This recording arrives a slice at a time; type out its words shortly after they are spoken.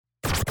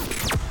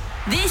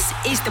This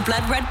is the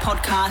Blood Red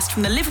podcast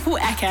from the Liverpool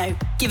Echo,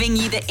 giving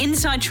you the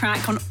inside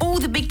track on all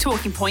the big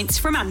talking points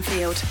from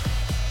Anfield.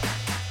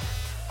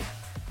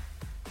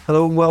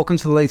 Hello and welcome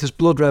to the latest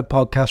Blood Red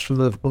podcast from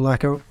the Liverpool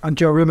Echo. I'm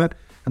Joe Rimmer,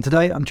 and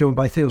today I'm joined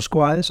by Theo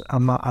Squires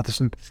and Matt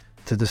Addison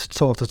to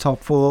sort the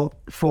top four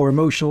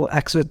emotional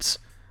exits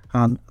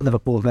and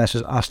Liverpool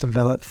versus Aston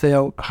Villa.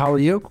 Theo, how are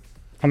you?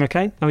 I'm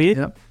okay. How are you?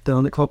 Yeah,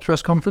 done the club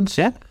press conference.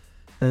 Yeah.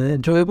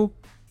 Enjoyable?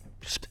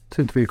 Just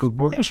seemed to be a good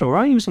one. It was all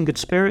right. He was in good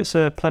spirits.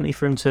 Plenty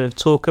for him to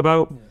talk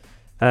about.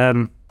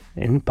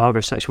 In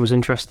Barber's section was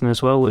interesting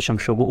as well, which I'm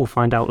sure we'll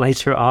find out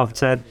later at half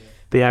 10.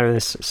 But yeah,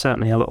 there's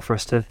certainly a lot for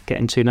us to get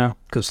into now.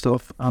 Good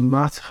stuff. And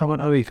Matt, how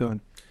are you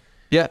going?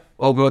 Yeah,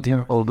 all good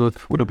here, all good.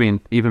 Would have been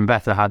even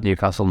better had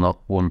Newcastle not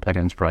won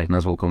against Brighton,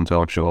 as we'll come to,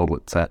 I'm sure.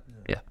 But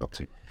not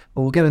too.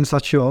 Well, we'll get into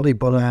that shortly,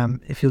 but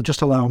if you'll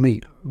just allow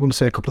me, I want to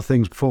say a couple of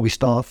things before we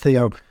start.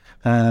 Theo,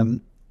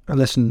 I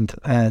listened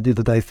the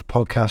other day to the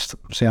podcast.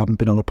 See, I haven't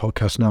been on a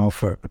podcast now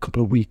for a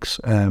couple of weeks.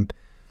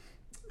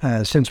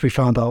 Since we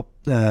found out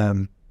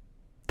the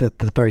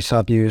very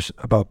sad news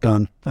about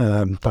Dan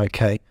by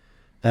Kay,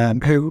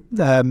 who,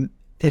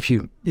 if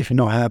you're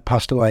not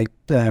passed away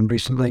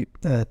recently.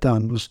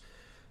 Dan was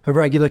a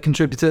regular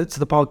contributor to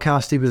the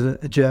podcast. He was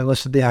a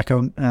journalist at the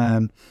Echo.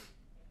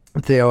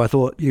 Theo, I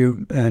thought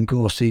you and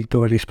Gorsey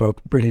already spoke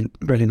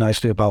really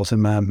nicely about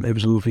him. It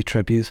was a lovely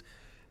tribute.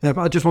 But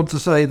I just want to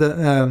say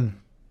that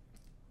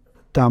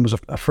Dan was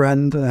a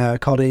friend, a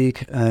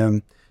colleague,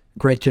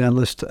 great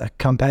journalist, a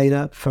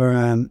campaigner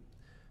for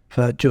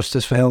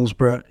justice for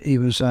Hillsborough. He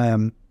was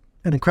an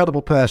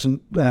incredible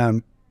person.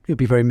 He'll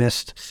be very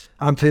missed.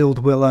 Anfield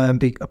will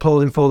be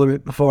applauding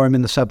for him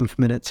in the 7th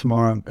minute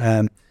tomorrow.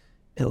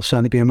 It'll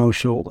certainly be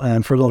emotional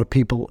for a lot of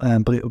people,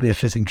 but it'll be a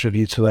fitting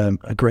tribute to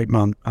a great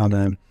man.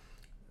 And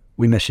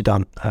we miss you,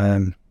 Dan.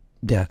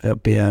 It'll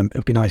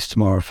be nice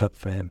tomorrow for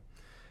him.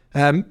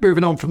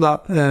 Moving on from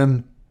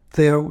that.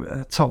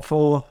 Theo, top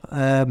four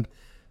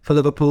for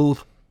Liverpool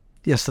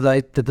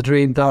yesterday. Did the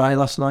dream die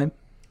last night?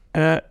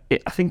 I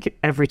think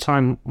every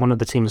time one of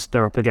the teams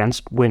they're up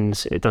against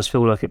wins, it does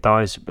feel like it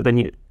dies. But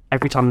then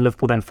every time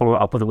Liverpool then follow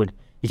it up with a win,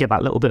 you get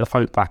that little bit of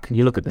hope back. And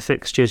you look at the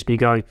fixtures and you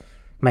go,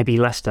 maybe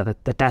Leicester,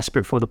 they're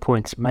desperate for the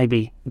points.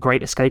 Maybe a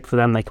great escape for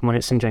them. They can win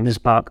at St James's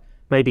Park.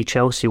 Maybe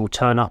Chelsea will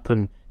turn up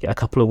and get a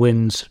couple of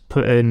wins,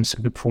 put in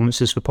some good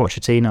performances for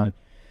Pochettino.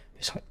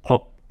 It's like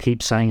Klopp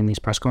keeps saying in these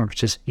press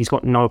conferences, he's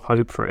got no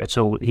hope for it at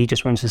all. He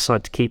just wants his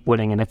side to keep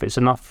winning, and if it's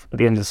enough at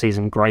the end of the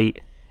season,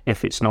 great.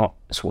 If it's not,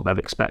 it's what they've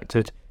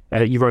expected.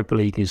 Europa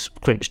League is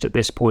clinched at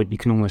this point. You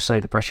can almost say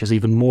the pressure's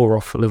even more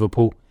off for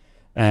Liverpool.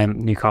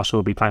 Newcastle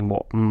will be playing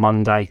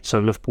Monday, so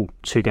Liverpool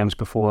 2 games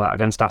before that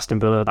against Aston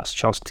Villa. That's a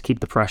chance to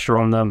keep the pressure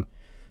on them.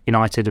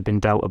 United have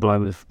been dealt a blow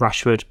with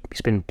Rashford.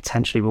 He's been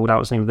potentially ruled out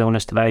with an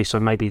illness today, so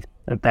maybe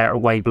their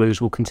away blues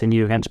will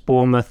continue against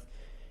Bournemouth.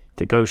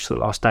 If it goes to the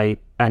last day,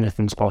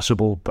 anything's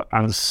possible. But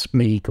as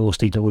me,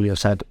 Gorsty, Dawley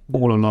said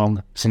all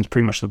along, since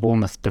pretty much the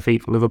Bournemouth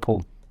defeat for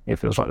Liverpool, it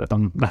feels like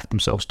they've left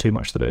themselves too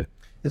much to do.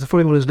 It's a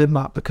funny one, isn't it,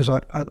 Matt? Because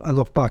I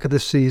look back at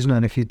this season,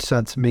 and if you'd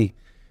said to me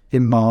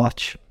in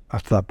March,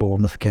 after that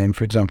Bournemouth game,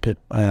 for example,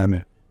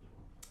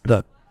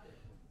 that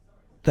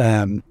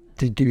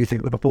do you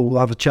think Liverpool will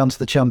have a chance at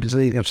the Champions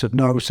League? I've said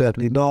no,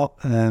 certainly not.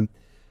 And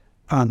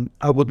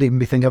I wouldn't even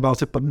be thinking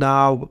about it. But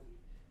now,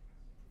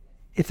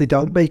 if they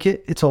don't make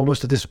it, it's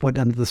almost a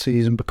disappointing end of the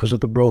season because of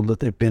the run that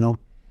they've been on.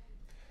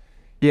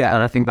 Yeah,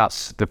 and I think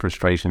that's the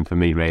frustration for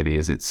me, really,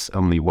 is it's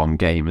only one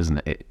game,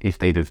 isn't it? If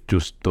they'd have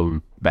just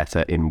done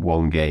better in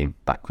one game,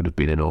 that could have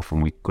been enough,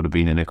 and we could have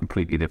been in a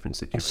completely different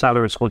situation.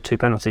 Salah had scored 2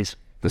 penalties.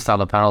 The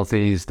Salah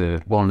penalties,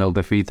 the 1-0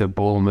 defeat at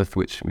Bournemouth,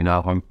 which we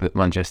now hope that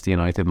Manchester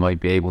United might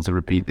be able to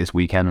repeat this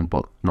weekend,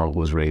 but none of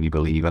us really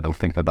believe. I don't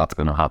think that's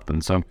going to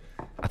happen. So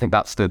I think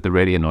that's the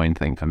really annoying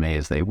thing for me,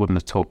 is they wouldn't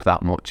have took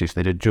that much if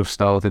they'd have just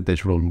started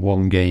this run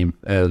one game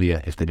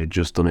earlier, if they'd have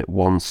just done it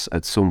once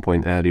at some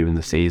point earlier in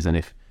the season,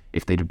 if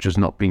they'd have just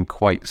not been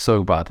quite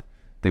so bad,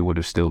 they would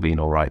have still been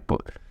all right.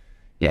 But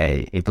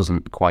yeah, it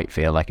doesn't quite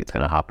feel like it's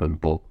going to happen.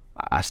 But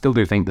I still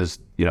do think there's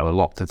a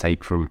lot to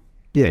take from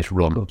this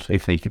run.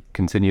 If they could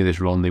continue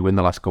this run, they win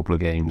the last couple of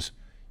games,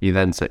 you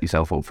then set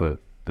yourself up for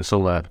the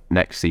summer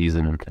next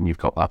season, and you've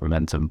got that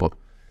momentum. But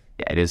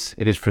yeah, it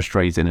is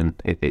frustrating,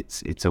 and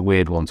it's a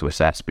weird one to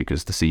assess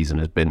because the season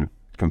has been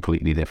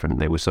completely different.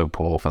 They were so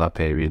poor for that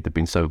period. They've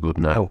been so good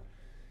now.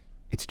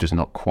 It's just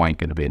not quite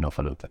going to be enough,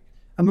 I don't think.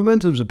 And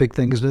momentum's a big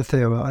thing, isn't it,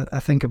 Theo? I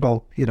think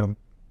about,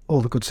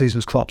 all the good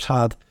seasons Klopp's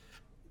had.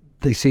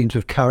 They seem to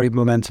have carried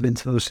momentum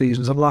into those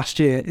seasons. And last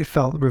year, it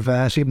felt the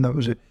reverse, even though it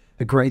was a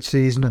great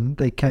season and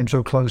they came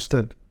so close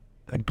to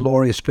a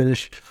glorious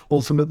finish.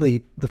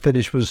 Ultimately, the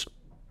finish was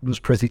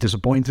pretty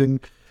disappointing.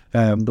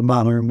 The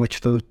manner in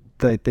which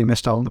they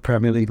missed out on the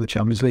Premier League, the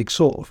Champions League,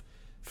 sort of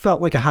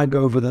felt like a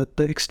hangover that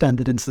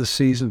extended into the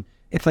season.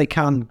 If they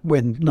can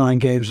win 9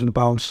 games in a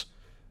bounce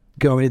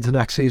going into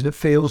next season, it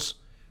feels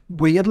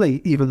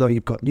weirdly, even though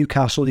you've got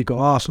Newcastle, you've got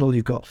Arsenal,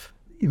 you've got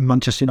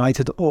Manchester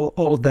United,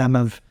 all of them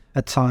have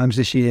at times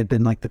this year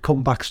been like the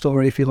comeback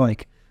story, if you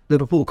like.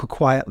 Liverpool could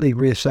quietly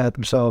reassert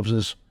themselves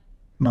as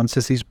Man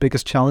City's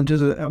biggest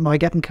challengers? Am I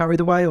getting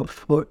carried away, or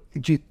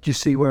do you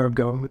see where I'm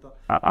going with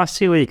that? I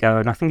see where you go,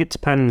 and I think it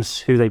depends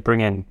who they bring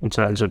in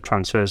terms of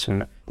transfers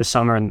and the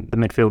summer and the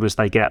midfielders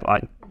they get.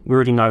 Like, we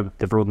already know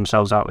they've ruled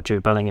themselves out with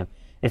Jude Bellingham.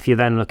 If you're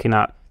then looking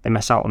at they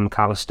miss out on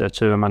McAllister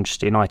to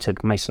Manchester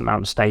United, Mason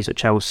Mount stays at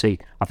Chelsea,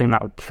 I think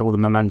that would kill the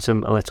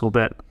momentum a little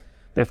bit.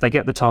 But if they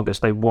get the targets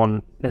they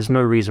want, there's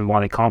no reason why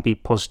they can't be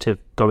positive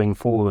going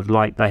forward.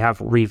 Like, they have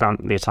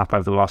revamped the attack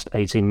over the last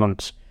 18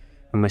 months,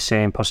 and we're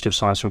seeing positive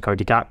signs from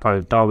Cody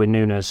Gakpo, Darwin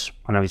Núñez.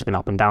 I know he's been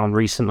up and down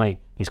recently.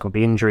 He's got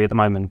the injury at the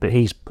moment, but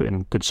he's put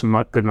in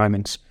some good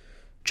moments.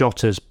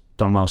 Jota's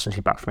done well since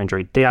he's back from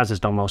injury. Diaz has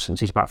done well since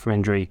he's back from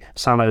injury.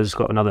 Salah's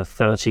got another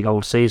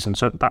 30-goal season.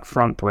 So that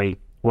front three,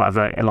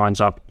 whatever it lines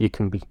up, you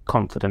can be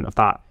confident of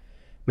that.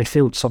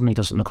 Midfield suddenly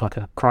doesn't look like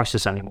a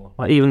crisis anymore.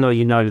 Like, even though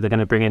you know they're going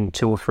to bring in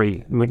 2 or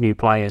 3 new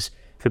players,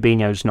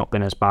 Fabinho's not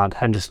been as bad,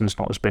 Henderson's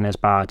not been as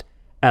bad,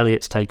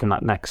 Elliott's taken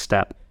that next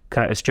step,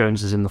 Curtis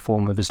Jones is in the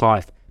form of his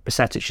life,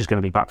 Bajcetic is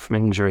going to be back from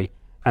injury,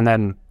 and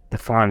then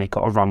they've finally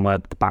got a run where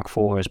the back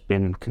four has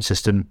been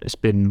consistent. It's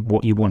been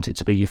what you want it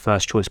to be, your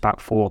first choice back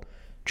four.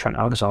 Trent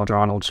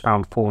Alexander-Arnold's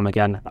found form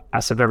again.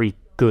 That's a very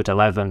good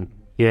 11.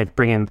 You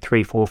bring in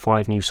 3, 4,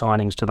 5 new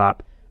signings to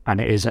that, and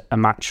it is a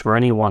match for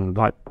anyone.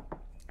 Like,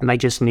 and they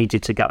just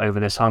needed to get over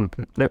this hump.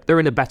 They're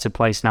in a better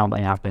place now than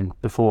they have been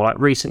before. Like,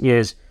 recent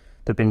years,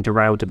 they've been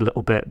derailed a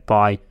little bit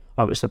by,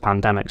 it's the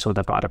pandemic, so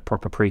they've not had a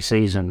proper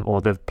pre-season, or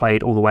they've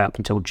played all the way up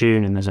until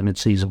June and there's a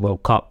mid-season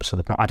World Cup, so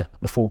they've not had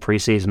the full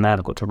pre-season there.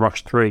 They've got to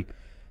rush through.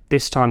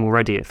 This time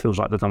already, it feels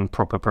like they've done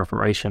proper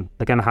preparation.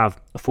 They're going to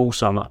have a full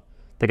summer.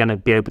 They're going to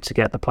be able to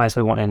get the players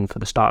they want in for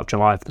the start of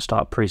July, for the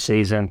start of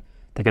pre-season.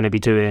 They're going to be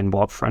doing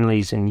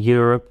friendlies in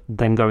Europe,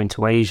 then going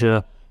to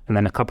Asia, and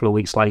then a couple of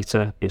weeks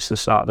later, it's the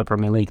start of the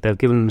Premier League. They've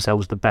given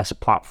themselves the best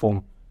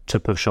platform to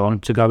push on,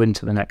 to go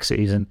into the next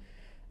season.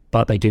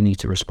 But they do need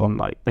to respond.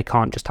 Like, they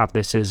can't just have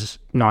this as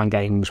 9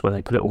 games where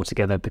they put it all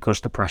together because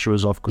the pressure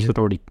is off, because they've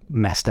already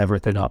messed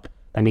everything up.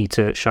 They need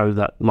to show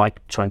that,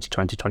 like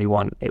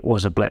 2020-21, it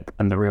was a blip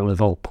and the real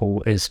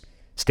Liverpool is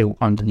still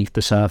underneath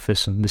the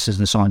surface, and this is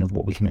the sign of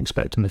what we can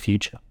expect in the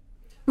future.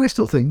 I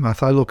still think,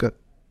 Matt, I look at,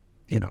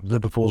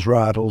 Liverpool's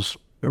rivals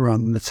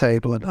around the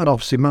table, and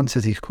obviously Man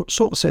City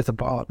sort of set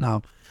apart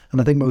now, and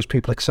I think most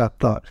people accept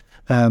that.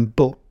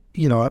 But,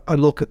 I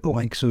look at the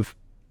likes of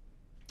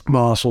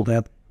Marseille, they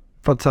had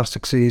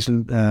fantastic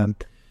season.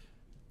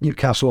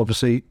 Newcastle,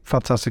 obviously,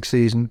 fantastic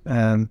season.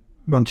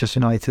 Manchester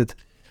United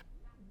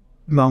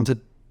mounted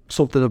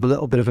something of a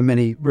little bit of a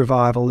mini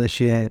revival this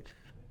year.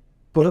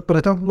 But I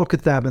don't look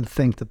at them and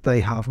think that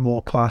they have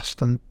more class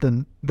than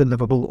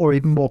Liverpool, or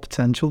even more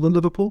potential than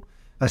Liverpool.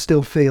 I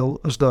still feel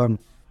as though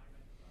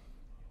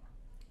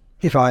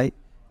if I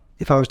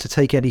was to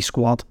take any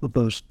squad of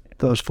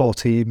those 4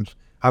 teams,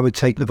 I would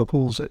take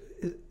Liverpool's.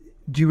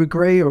 Do you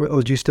agree,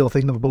 or do you still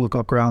think Liverpool have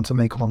got ground to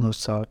make on those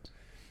sides?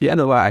 Yeah,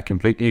 no, I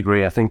completely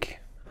agree. I think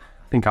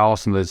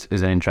Arsenal is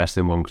an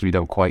interesting one, because we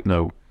don't quite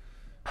know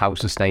how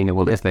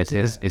sustainable this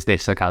is. Is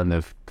this a kind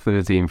of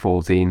 13,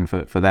 14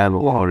 for them,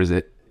 or is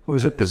it? Or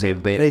is it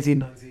 18,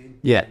 19?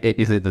 Yeah,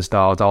 is it the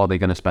start? Are they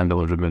going to spend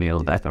 100 million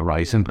on Declan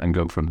Rice and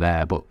go from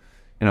there? But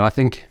I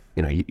think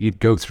you'd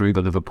go through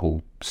the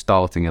Liverpool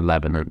starting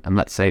 11, and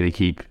let's say they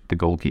keep the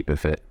goalkeeper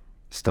fit.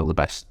 Still the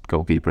best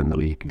goalkeeper in the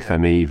league for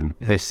me. Even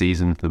this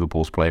season,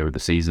 Liverpool's player of the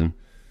season,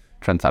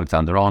 Trent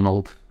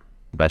Alexander-Arnold,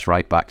 the best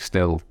right back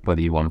still.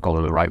 Whether you want to call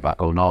him a right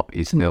back or not,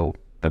 he's still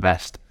the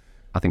best.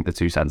 I think the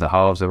 2 centre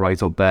halves are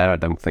right up there. I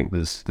don't think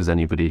there's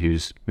anybody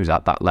who's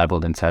at that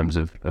level in terms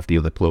of the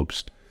other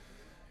clubs.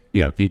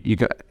 You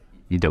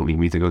don't need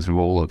me to go through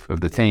all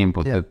of the team,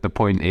 but the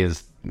point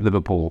is,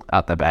 Liverpool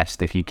at their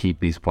best, if you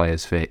keep these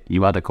players fit,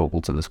 you add a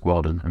couple to the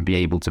squad and be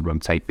able to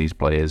rotate these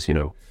players.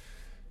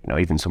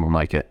 Even someone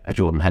like a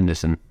Jordan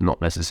Henderson,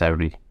 not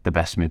necessarily the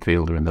best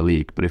midfielder in the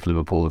league, but if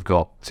Liverpool have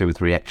got 2 or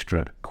 3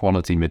 extra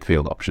quality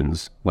midfield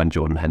options when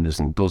Jordan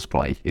Henderson does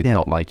play, it's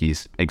not like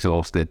he's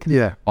exhausted,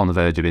 on the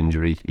verge of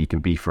injury. He can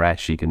be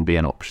fresh, he can be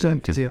an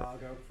option.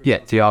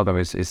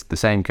 Thiago is the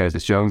same.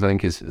 Curtis Jones, I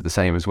think, is the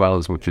same as well,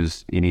 as much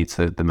as he needs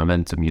the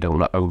momentum. You don't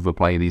want to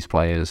overplay these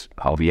players.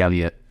 Harvey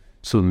Elliott,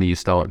 suddenly you're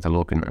starting to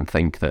look and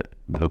think that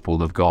Liverpool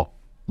have got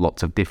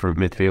lots of different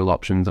midfield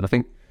options. And I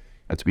think,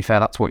 to be fair,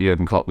 that's what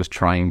Jurgen Klopp was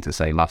trying to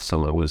say last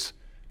summer was,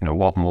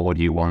 what more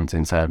do you want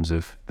in terms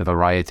of the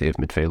variety of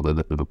midfielder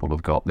that Liverpool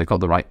have got? They've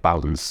got the right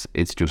balance.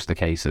 It's just a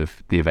case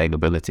of the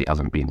availability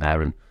hasn't been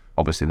there. And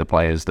obviously the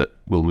players that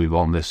will move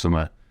on this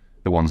summer,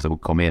 the ones that will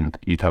come in,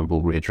 you'd hope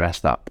will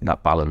readdress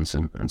that balance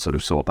and sort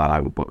of sort that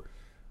out. But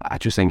I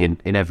just think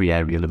in every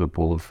area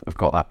Liverpool have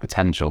got that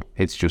potential.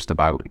 It's just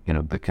about,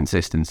 the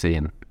consistency,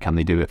 and can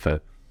they do it for,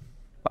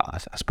 I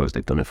suppose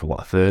they've done it for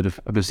a third of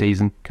a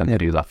season. Can they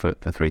do that for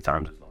 3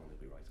 times?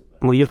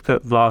 Well, you look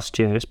at last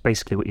year, it's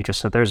basically what you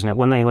just said there, isn't it?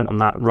 When they went on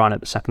that run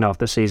at the second half of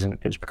the season,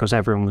 it was because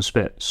everyone was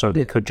fit. So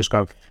they could just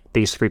go,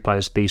 these 3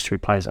 players,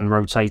 and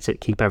rotate it,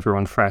 keep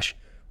everyone fresh.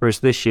 Whereas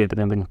this year,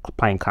 they've been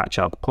playing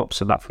catch-up. Klopp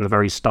said that from the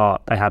very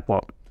start. They had,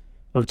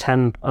 of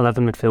 10,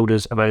 11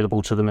 midfielders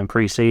available to them in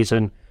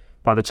pre-season.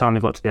 By the time they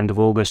got to the end of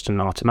August and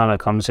Artemelo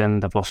comes in,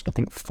 they've lost, I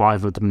think,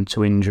 5 of them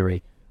to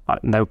injury.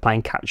 And they were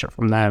playing catch-up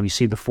from there. You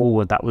see the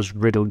forward, that was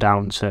riddled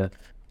down to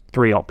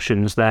 3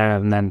 options there,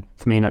 and then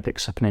Firmino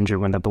picks up an injury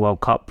when they had the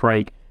World Cup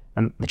break,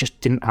 and they just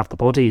didn't have the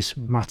bodies.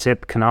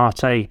 Matip,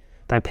 Konate,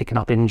 they're picking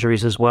up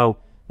injuries as well.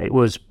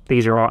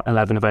 These are our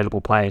 11 available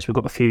players. We've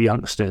got a few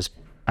youngsters,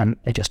 and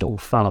it just all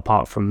fell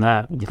apart from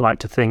there. You'd like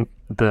to think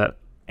that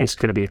it's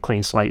going to be a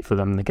clean slate for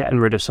them. They're getting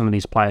rid of some of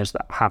these players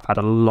that have had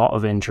a lot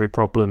of injury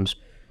problems.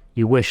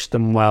 You wish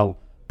them well,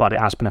 but it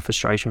has been a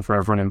frustration for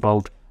everyone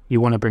involved.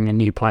 You want to bring in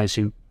new players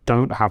who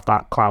don't have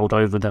that cloud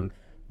over them,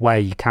 where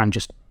you can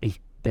just be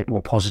a bit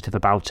more positive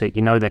about it.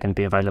 You know they're going to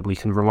be available. You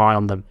can rely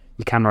on them.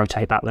 You can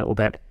rotate that little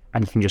bit,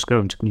 and you can just go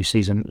into the new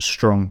season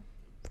strong,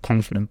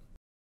 confident.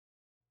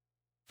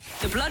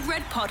 The Blood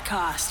Red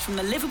Podcast from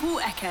the Liverpool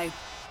Echo.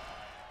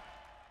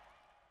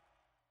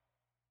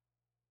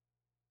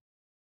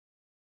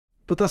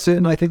 But that's it,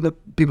 and I think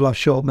that people have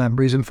short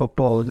memories in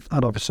football,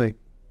 and obviously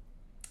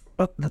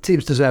the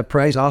teams deserve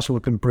praise. Arsenal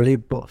have been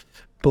brilliant, but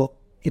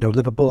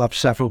Liverpool have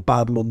several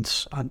bad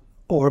months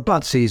or a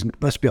bad season.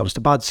 Let's be honest,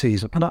 a bad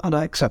season, and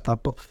I accept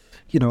that. But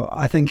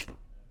I think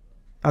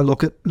I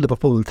look at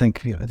Liverpool and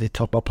think they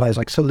talk about players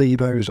like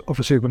Saliba, who's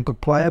obviously a good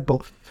player,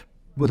 but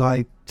would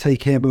I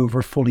take him over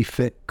a fully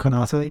fit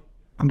Konate?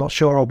 I'm not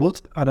sure I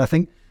would, and I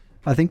think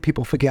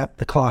people forget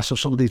the class of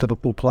some of these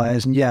Liverpool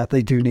players, and yeah,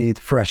 they do need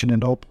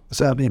freshening up,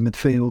 certainly in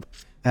midfield,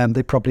 and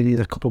they probably need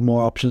a couple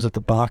more options at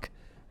the back.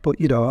 But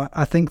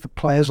I think the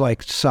players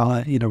like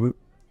Salah,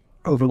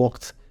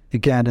 overlooked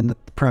again in the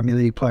Premier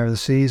League Player of the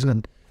Season,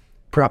 and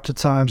perhaps at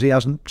times he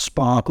hasn't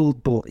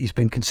sparkled, but he's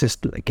been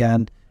consistent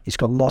again. He's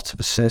got lots of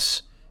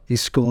assists. He's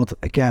scored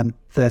again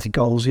 30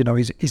 goals.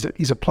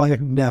 He's a player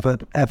who never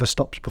ever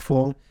stops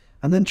performing.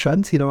 And then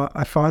Trent,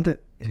 I find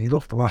it. You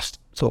look at the last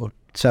sort of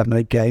 7 or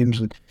 8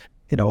 games, and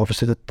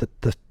obviously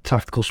the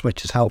tactical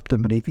switch has helped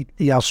him, and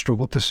he has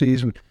struggled this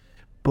season.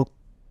 But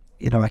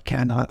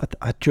again,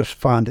 I just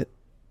find it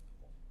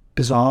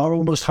bizarre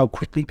almost how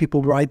quickly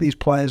people write these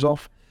players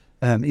off.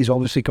 He's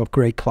obviously got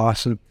great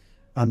class,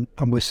 and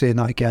we're seeing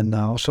that again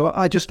now. So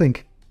I just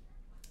think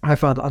I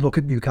look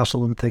at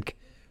Newcastle and think,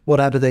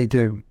 whatever they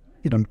do,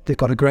 they've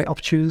got a great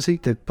opportunity.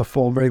 They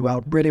perform very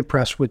well. Really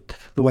impressed with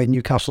the way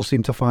Newcastle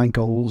seem to find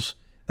goals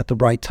at the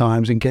right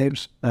times in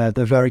games.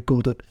 They're very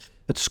good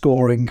at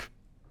scoring,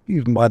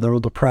 even when they're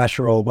under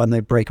pressure or when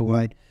they break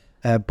away.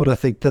 But I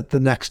think that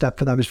the next step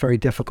for them is very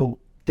difficult.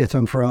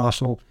 Ditto for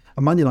Arsenal.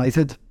 And Man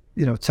United,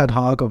 Ten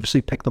Hag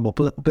obviously picked them up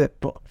a little bit,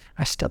 but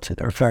I still think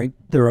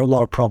there are a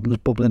lot of problems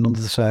bubbling under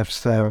the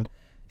surface there. And,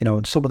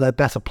 and some of their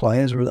better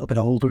players are a little bit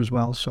older as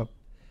well. So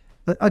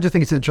I just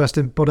think it's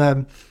interesting.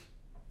 But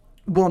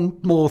one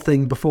more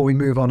thing before we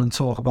move on and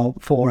talk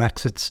about 4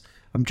 exits.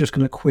 I'm just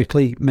going to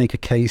quickly make a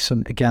case,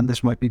 and again,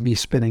 this might be me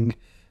spinning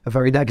a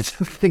very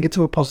negative thing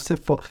into a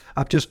positive, but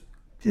I've just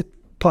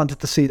planted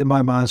the seed in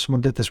my mind.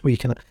 Someone did this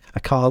week, and I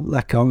can't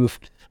let go of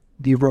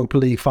the Europa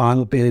League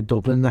final being in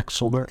Dublin next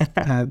summer.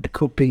 It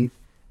could be,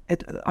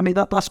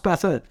 that's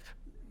better.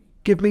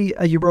 Give me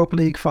a Europa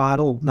League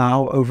final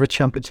now over a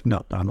Champions.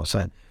 No, I'm not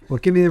saying. Well,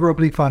 give me the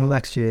Europa League final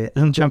next year.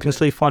 And Champions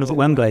League final at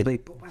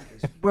Wembley.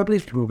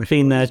 Wembley's rubbish.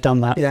 Been there,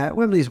 done that. Yeah,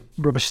 Wembley's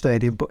rubbish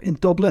stadium, but in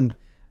Dublin,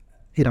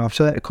 I've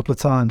said it a couple of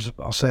times.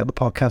 I'll say it on the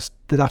podcast.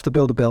 They'd have to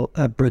build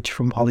a bridge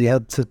from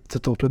Holyhead to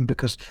Dublin,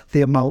 because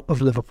the amount of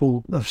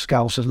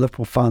Scousers,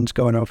 Liverpool fans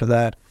going over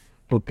there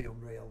would be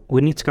unreal.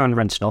 We need to go and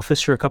rent an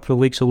office for a couple of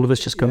weeks. All of us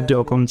just come do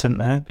our content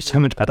there. It's so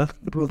much better.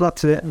 Well,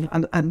 that's it.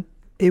 And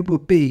it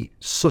would be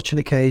such an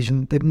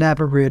occasion. They've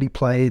never really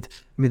played.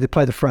 They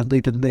played a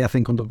friendly, didn't they? I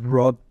think under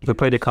Rod. They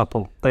played a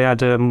couple. They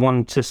had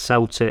one to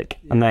Celtic,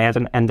 and they had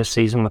an end of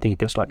season. I think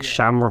against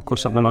Shamrock or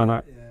something like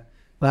that.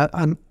 Yeah.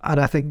 And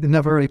I think they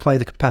never really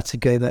played a competitive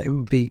game. That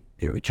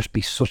it would just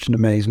be such an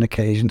amazing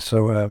occasion.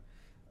 So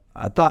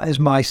that is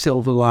my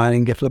silver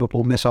lining. If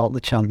Liverpool miss out on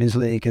the Champions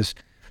League, is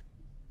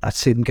I'd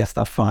see them get to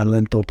that final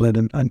in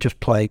Dublin and just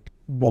play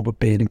what would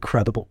be an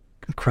incredible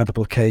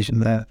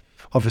occasion there.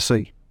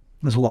 Obviously,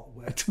 there's a lot of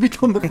work to be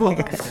done before.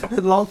 There's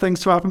a lot of things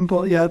to happen,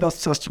 but yeah,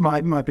 that's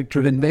my big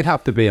dream. They'd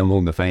have to be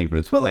among the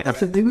favourites. Well,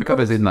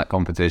 because in that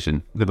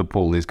competition,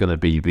 Liverpool is going to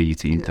be the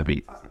team to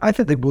beat. I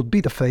think they would be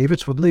the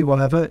favourites, wouldn't they?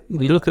 Whatever.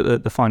 When you look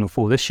at the Final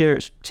Four this year,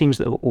 it's teams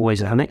that are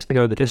always ahead. Next, they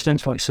go the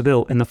distance, like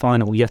Seville in the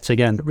final yet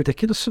again.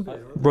 Ridiculous.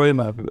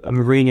 Roma, a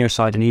Mourinho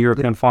side in the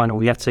European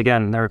final yet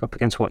again. They're up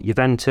against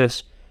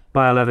Juventus,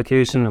 Bayer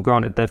Leverkusen.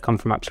 Granted, they've come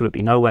from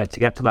absolutely nowhere to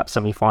get to that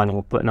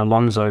semi-final, but in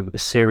Alonso, the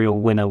serial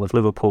winner with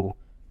Liverpool,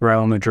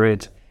 Real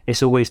Madrid,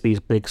 it's always these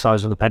big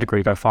sides of the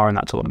pedigree go far in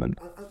that tournament.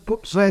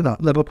 But saying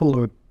that, Liverpool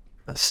are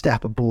a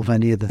step above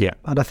any of them. Yeah.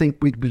 And I think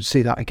we would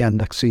see that again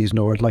next season,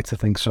 or I'd like to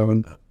think so.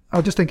 And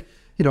I just think,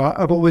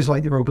 I've always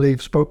liked Europa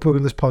League. Spoken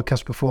in this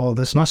podcast before.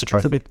 It's a nicer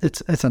trophy.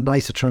 It's a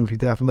nicer trophy,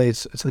 definitely.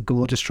 It's a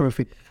gorgeous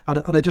trophy.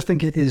 And I just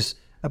think it is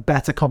a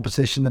better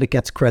competition than it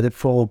gets credit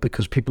for,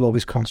 because people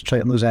always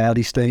concentrate on those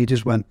early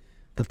stages when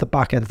the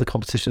back end of the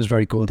competition is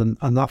very good.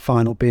 And that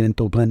final being in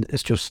Dublin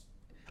is just,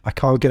 I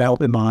can't get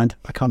out of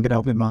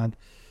my mind.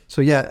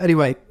 So yeah,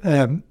 anyway,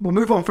 we'll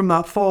move on from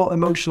that. 4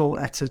 emotional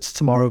exits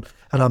tomorrow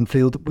at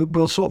Anfield.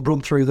 We'll sort of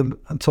run through them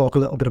and talk a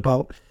little bit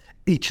about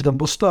each of them.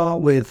 We'll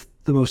start with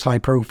the most high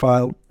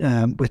profile,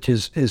 which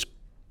is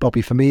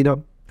Bobby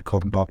Firmino. I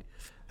call him Bobby.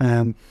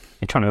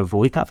 You're trying to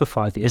avoid that for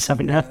 5 years,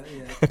 haven't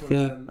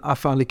you? I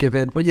finally give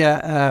in. But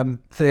yeah,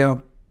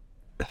 Theo,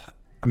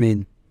 I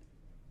mean,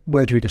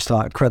 where do we just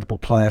start? Incredible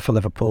player for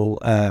Liverpool.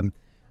 A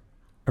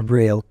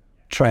real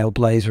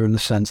trailblazer in the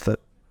sense that,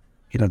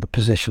 the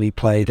position he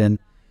played in,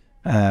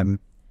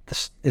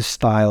 his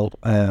style,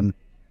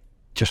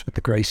 just with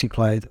the grace he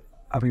played.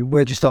 I mean,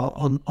 where do you start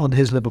on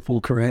his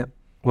Liverpool career?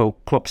 Well,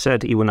 Klopp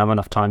said he wouldn't have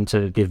enough time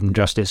to give him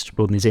justice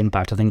regarding his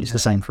impact. I think it's the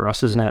same for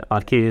us, isn't it?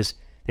 Like, he is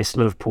this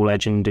Liverpool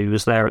legend who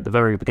was there at the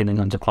very beginning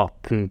under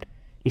Klopp, and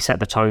he set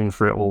the tone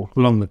for it all,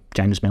 along with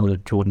James Milner,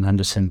 Jordan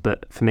Henderson.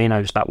 But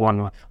Firmino's that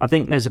one. I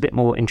think there's a bit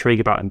more intrigue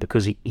about him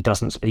because he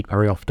doesn't speak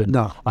very often.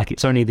 No. Like,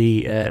 it's only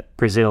the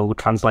Brazil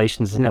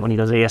translations, isn't it, when he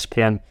does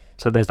ESPN?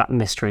 So there's that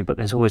mystery, but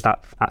there's always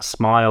that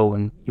smile,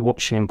 and you're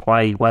watching him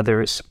play,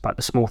 whether it's about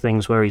the small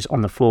things where he's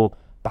on the floor,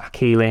 back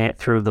heeling it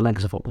through the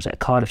legs of, what was it, a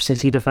Cardiff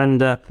City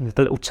defender,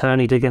 the little turn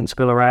he did against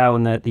Villarreal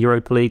in the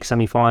Europa League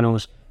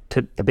semi-finals,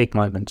 to the big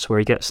moments where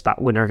he gets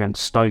that winner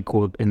against Stoke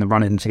or in the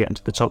run-in to get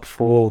into the top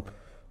 4,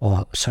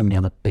 or so many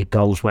other big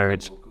goals where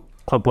it's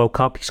Club World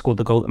Cup, he scored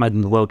the goal that made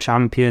them the world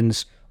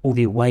champions, all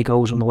the away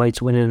goals on the way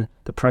to winning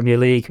the Premier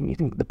League. And you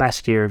think the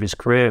best year of his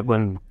career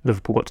when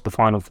Liverpool got to the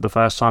final for the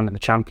first time in the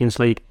Champions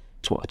League.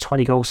 It's a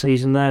 20-goal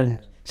season there,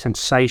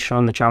 sensation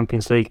in the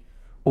Champions League.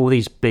 All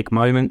these big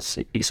moments.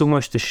 It's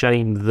almost a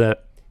shame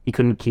that he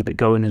couldn't keep it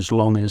going as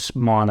long as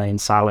Mane and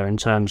Salah in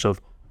terms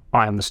of,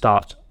 I am the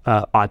start.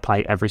 I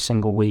play every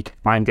single week.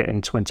 I'm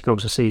getting 20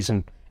 goals a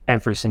season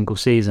every single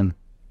season.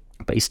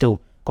 But he's still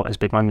got his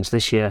big moments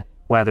this year,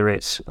 whether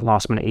it's a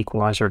last-minute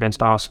equaliser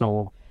against Arsenal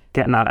or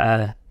getting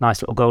that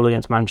nice little goal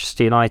against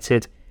Manchester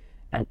United.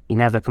 And he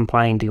never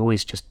complained. He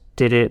always just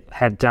did it,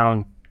 head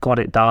down, got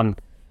it done.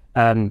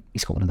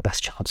 He's got one of the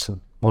best chances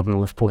in modern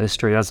Liverpool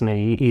history, hasn't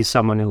he? He's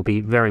someone who'll be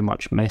very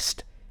much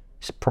missed.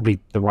 It's probably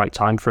the right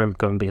time for him to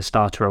go and be a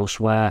starter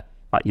elsewhere.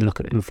 Like, you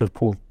look at if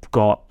Liverpool have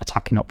got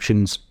attacking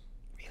options,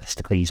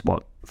 realistically he's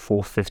 4th,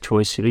 5th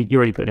choice. You're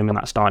already putting him in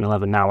that starting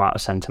 11 now out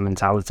of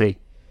sentimentality.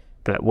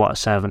 But what a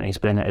servant he's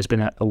been. It has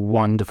been a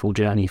wonderful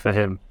journey for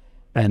him,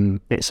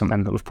 and it's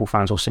something that Liverpool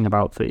fans will sing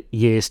about for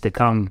years to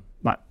come.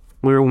 Like,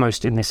 we're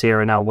almost in this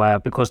era now where,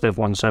 because they've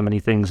won so many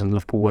things and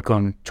Liverpool were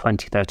gone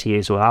 20, 30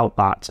 years without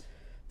that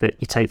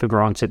you take for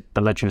granted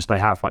the legends they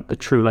have, like the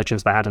true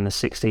legends they had in the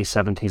 60s,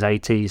 70s,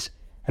 80s,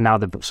 and now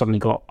they've suddenly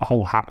got a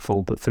whole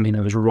hatful, but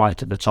Firmino is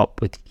right at the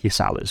top with your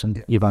Salahs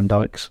and your Van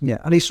Dijks. Yeah,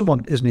 and he's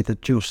someone, isn't he,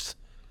 that just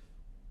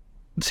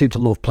seemed to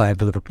love playing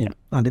for Liverpool. Yeah.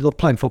 And he loved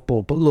playing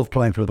football, but loved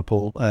playing for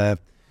Liverpool.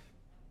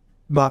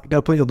 Mark,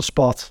 I'll put you on the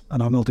spot,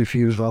 and I'll do for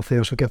you as well,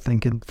 Theo, so get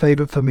thinking.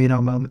 Favourite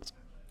Firmino moments?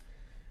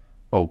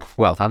 Oh,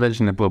 well, I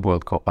mentioned the Club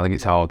World Cup. I think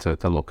it's hard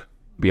to look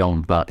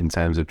beyond that in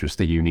terms of just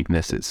the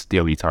uniqueness. It's the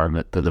only time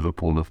that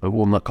Liverpool have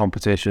won that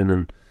competition,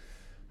 and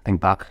I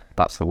think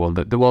that's the one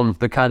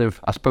the kind of,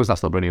 I suppose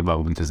that's not really a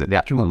moment, is it? The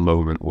actual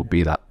moment would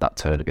be that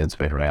turn against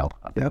Villarreal.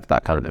 Yep.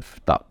 That kind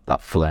of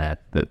that flair,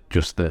 that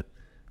just the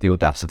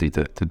audacity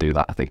to do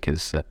that, I think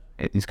is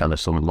kind of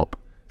summing up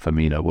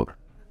Firmino.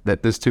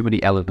 But there's too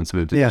many elements of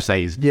him to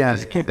say he's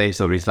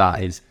this or he's that.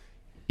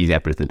 He's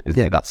everything.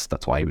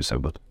 That's why he was so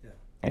good.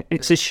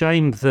 It's a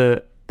shame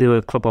that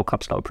the Club World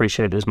Cup's not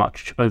appreciated as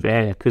much over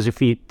here, because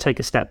if you take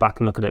a step back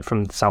and look at it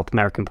from the South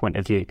American point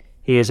of view,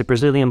 he is a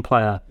Brazilian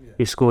player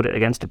who scored it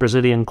against a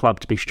Brazilian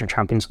club to be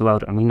champions of the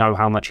world, and we know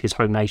how much his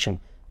home nation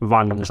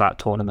values that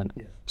tournament.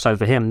 Yeah. So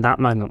for him, that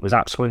moment was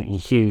absolutely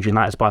huge, and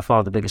that is by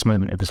far the biggest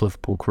moment of his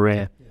Liverpool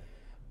career. Yeah.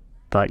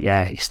 But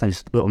yeah, it's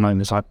those little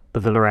moments like the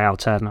Villarreal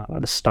turn,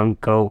 like the Stoke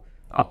goal.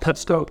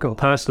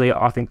 Personally,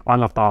 I think I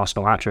love the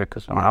Arsenal hat-trick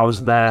because I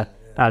was there.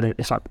 And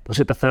it's like, was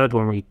it the third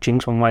one where he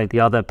jinks one way, the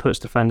other, puts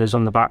defenders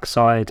on the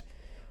backside?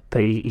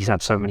 But he's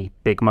had so many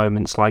big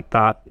moments like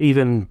that.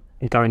 Even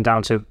going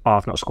down to,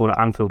 I've not scored at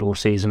Anfield all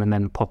season, and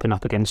then popping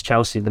up against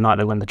Chelsea the night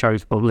they win the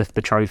trophy, or lift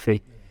the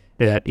trophy.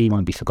 Yeah, he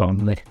won't be forgotten,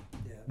 will he?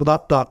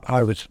 Well, that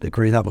I would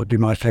agree. That would be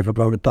my favourite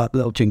moment. That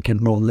little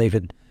jinking run,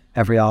 leaving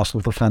every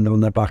Arsenal defender on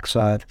their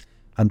backside,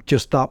 and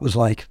just that was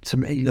like, to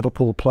me,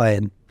 Liverpool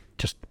playing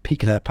just the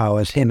peak of their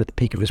powers, him at the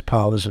peak of his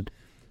powers,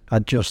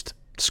 and just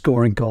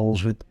scoring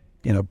goals with,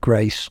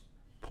 grace,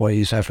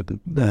 poise, effort.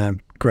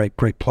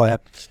 Great player.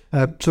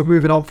 So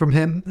moving on from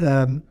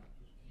him,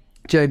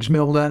 James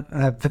Milner,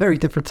 a very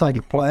different type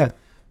of player,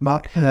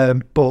 Matt.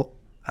 But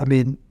I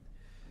mean,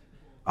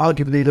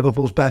 arguably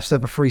Liverpool's best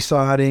ever free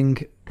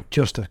signing.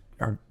 Just a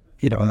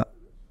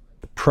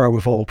pro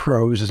of all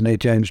pros, isn't he,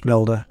 James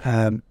Milner?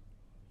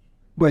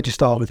 Where'd you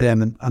start with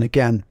him? And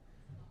again,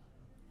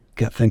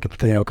 get thinking,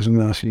 Theo, because I'm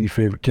going to ask you your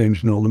favourite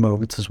James Milner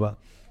moments as well.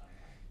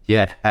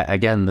 Yeah,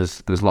 again,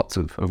 there's lots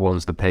of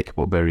ones to pick,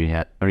 but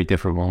very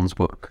different ones.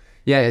 But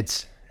yeah,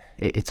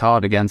 it's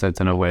hard again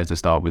to know where to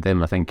start with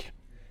him. I think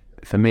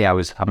for me, I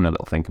was having a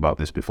little think about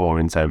this before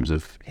in terms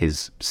of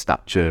his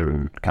stature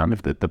and kind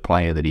of the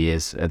player that he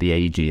is at the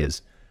age he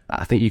is.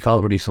 I think you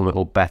can't really sum it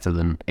up better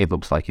than it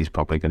looks like he's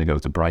probably going to go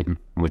to Brighton.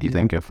 What do you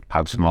think of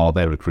how small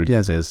their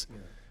recruitment is,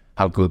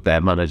 how good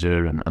their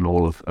manager and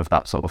all of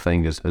that sort of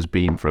thing has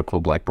been for a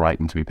club like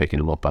Brighton to be picking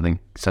him up? I think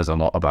it says a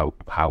lot about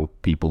how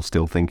people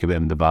still think of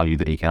him, the value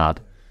that he can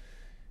add.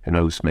 Who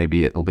knows,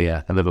 maybe it'll be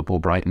a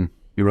Liverpool-Brighton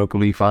Europa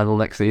League final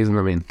next season.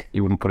 I mean,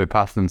 you wouldn't put it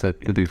past them to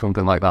do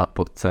something like that,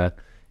 but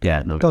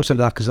no. Don't say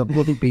that because I'm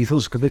bloody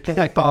Beatles, because they play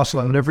like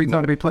Barcelona every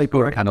time we play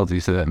for it. Penalty,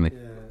 certainly.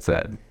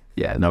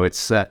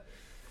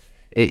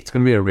 It's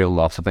going to be a real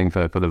loss, I think,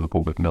 for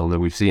Liverpool with Milner.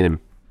 We've seen him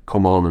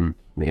come on and,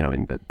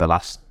 in the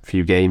last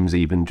few games,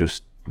 even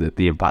just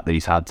the impact that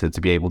he's had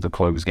to be able to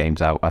close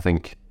games out. I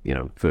think,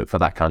 for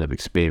that kind of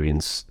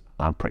experience,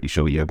 I'm pretty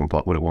sure Jurgen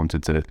Klopp would have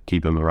wanted to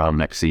keep him around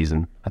next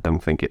season. I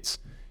don't think it's,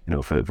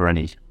 for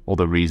any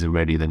other reason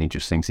really than he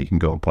just thinks he can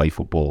go and play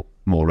football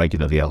more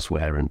regularly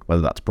elsewhere, and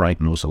whether that's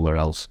Brighton or somewhere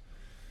else.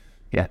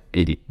 Yeah,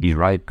 he's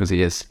right, because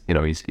he is,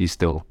 he's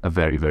still a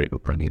very, very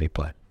good Premier League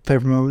player.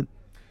 Favourite moment?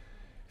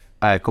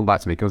 Come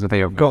back to me, because I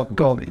think Go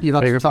on. You've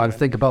had time to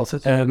think about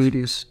it.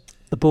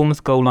 The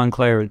Bournemouth goal line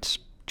clearance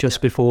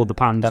just before the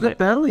pandemic.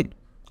 Barely.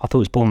 I thought it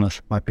was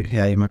Bournemouth. Might be.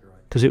 Yeah, you might be right.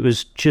 Because it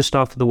was just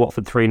after the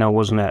Watford 3-0,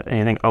 wasn't it? And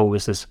you think,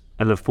 is this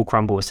a Liverpool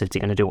crumble? Is City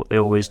going to do what they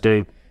always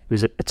do? It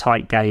was a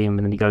tight game,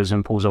 and then he goes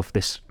and pulls off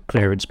this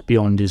clearance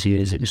beyond his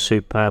years. It was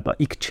superb.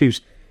 But you could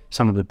choose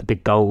some of the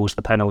big goals,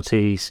 the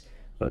penalties,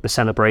 the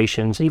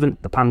celebrations, even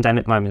the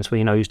pandemic moments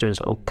where he's doing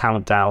sort of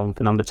countdown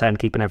for number 10,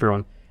 keeping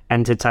everyone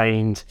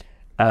entertained.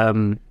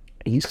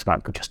 He's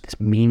like just this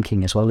meme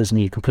king as well, isn't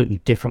he? A completely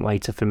different way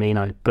to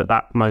Firmino. But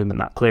that moment,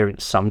 that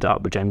clearance summed it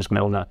up with James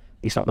Milner.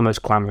 He's not the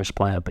most glamorous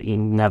player, but he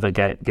never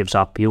gives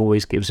up. He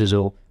always gives his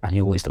all, and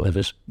he always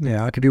delivers.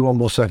 Yeah, I could do one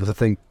more second to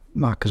think,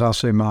 Matt, because I'll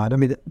say mine. I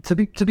mean,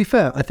 to be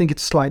fair, I think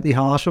it's slightly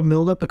harsh on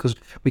Milner, because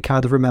we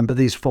kind of remember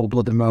these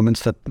full-blooded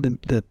moments, that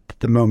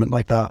the moment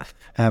like that.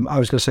 I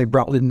was going to say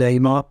rattling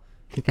Neymar.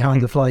 He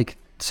kind of like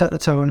set the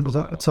tone.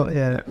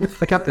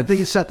 I think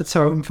it set the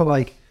tone for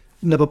like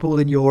Liverpool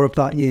in Europe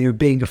that year,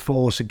 being a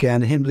force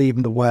again, him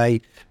leading the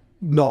way,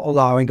 not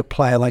allowing a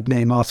player like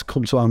Neymar to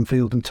come to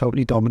Anfield and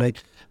totally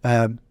dominate.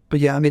 But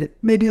yeah, I mean,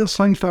 maybe it'll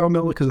sound fair on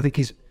Milner, because I think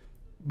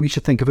we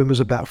should think of him as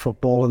a better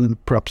footballer than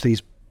perhaps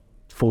these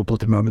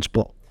full-blooded moments,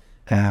 but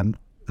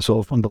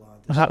sort of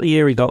underlined. Was that the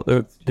year he got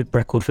the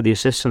record for the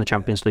assists in the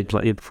Champions League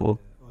like the year before?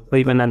 But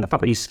even then, the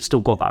fact that he's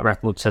still got that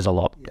record says a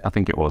lot. I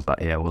think it was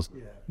that year, wasn't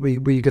it? Were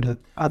you going to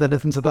add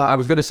anything to that? I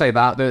was going to say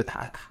that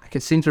I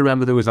can seem to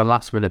remember there was a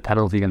last-minute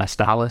penalty against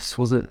Palace,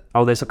 was it?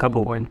 Oh, there's a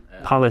couple.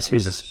 Palace,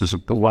 who's there's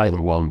a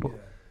wider one, but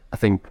I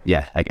think,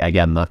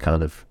 again, that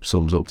kind of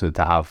sums up to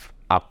have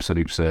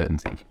absolute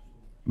certainty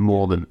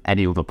more than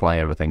any other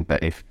player. I think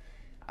that if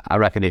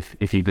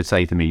you could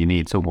say to me, you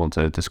need someone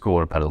to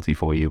score a penalty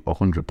for you,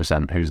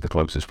 100%, who's the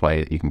closest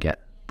player that you can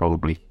get?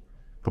 Probably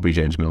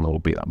James Milner will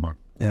beat that man.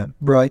 Yeah,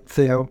 right.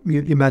 Theo,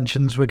 you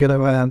mentioned we're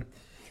going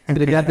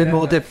to get a bit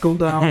more difficult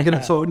now. We're going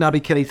to talk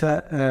Naby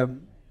Keita.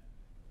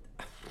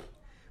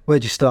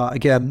 Where'd you start?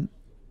 Again,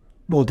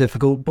 more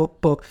difficult,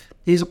 but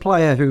he's a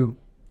player who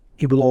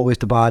he will always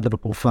divide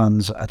Liverpool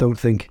fans. I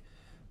think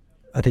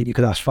you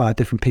could ask 5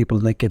 different people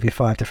and they'd give you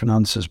 5 different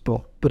answers,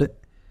 but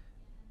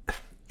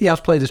he has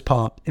played his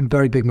part in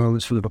very big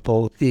moments for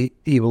Liverpool. He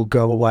will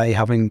go away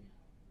having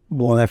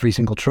won every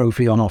single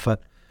trophy on offer.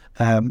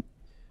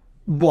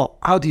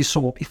 How do you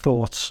sum up your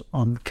thoughts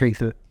on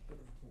Keita?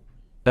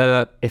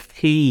 If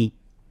he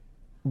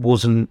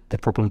wasn't the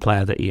problem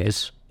player that he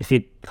is, if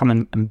he'd come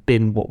and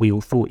been what we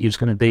all thought he was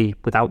going to be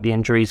without the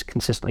injuries,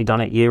 consistently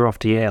done it year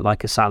after year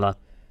like a Salah,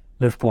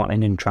 Liverpool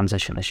aren't in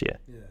transition this year.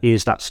 Yeah. He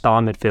is that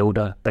star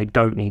midfielder. They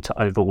don't need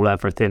to overhaul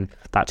everything.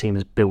 That team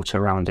is built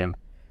around him.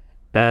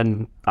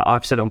 Then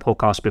I've said on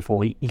podcasts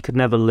before, he could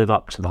never live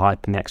up to the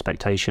hype and the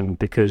expectation,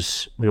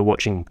 because we were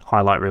watching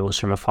highlight reels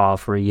from afar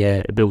for a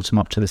year. It built him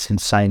up to this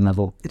insane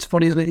level. It's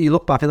funny, isn't it? You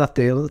look back at that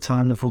deal at the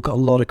time, Liverpool got a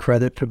lot of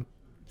credit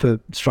for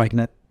striking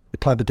it, a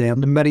clever deal.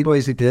 And in many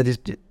ways he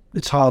did.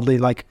 It's hardly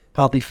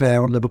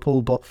fair on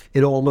Liverpool, but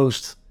it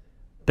almost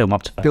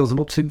builds them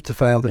up to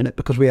fail, doesn't it?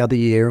 Because we had the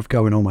year of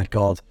going, oh my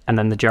God. And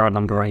then the Gerrard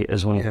number 8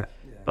 as well. Yeah.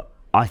 But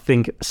I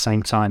think at the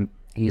same time,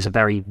 he's a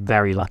very,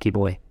 very lucky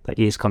boy that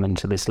he has come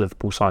into this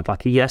Liverpool side.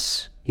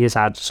 Yes, he has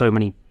had so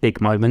many big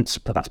moments,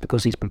 but that's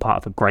because he's been part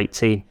of a great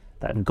team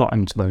that have got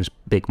him to those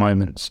big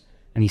moments.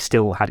 And he's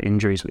still had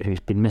injuries. He's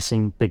been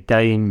missing big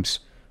games.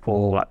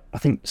 Or I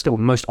think still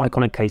the most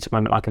iconic Keita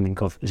moment I can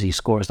think of is he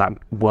scores that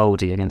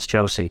worldie against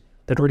Chelsea.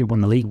 They'd already won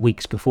the league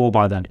weeks before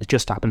by then. It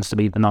just happens to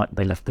be the night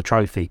they left the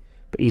trophy.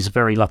 But he's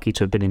very lucky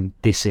to have been in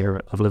this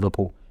era of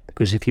Liverpool,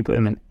 because if you put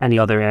him in any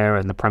other era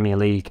in the Premier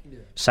League,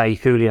 say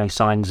Julio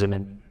signs him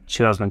in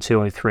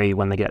 2002-03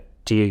 when they get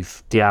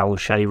Diouf, Diao,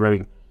 Shea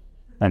Roux,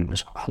 then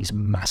he's a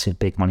massive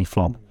big money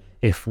flop.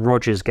 If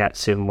Rodgers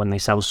gets him when they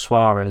sell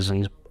Suarez, and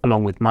he's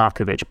along with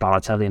Markovic,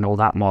 Balotelli and all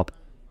that mob,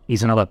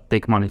 he's another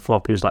big money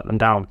flop who's let them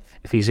down.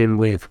 If he's in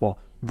with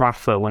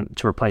Rafa went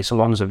to replace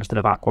Alonso instead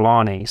of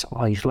Aquilani.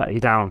 He's let you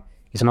down.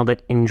 He's another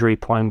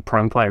injury-prone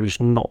player who's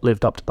not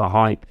lived up to the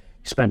hype.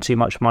 He spent too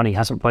much money,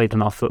 hasn't played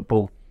enough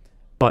football.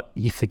 But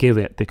you forgive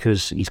it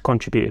because he's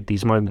contributed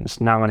these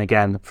moments now and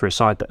again for a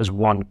side that has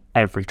won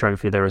every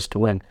trophy there is to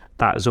win.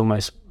 That is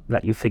almost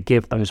that you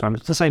forgive those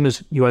moments. It's the same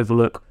as you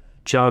overlook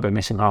Thiago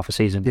missing half a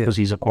season because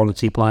he's a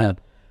quality player.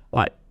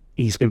 Like,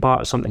 he's been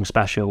part of something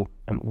special,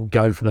 and we'll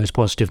go for those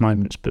positive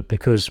moments. But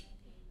because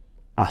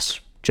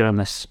us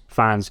journalists,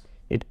 fans,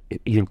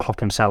 even Klopp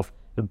himself,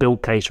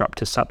 build Keita up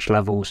to such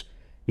levels,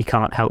 you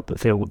can't help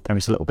but feel there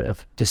is a little bit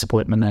of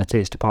disappointment there to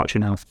his departure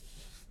now.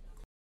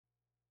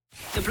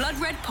 The Blood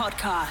Red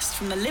Podcast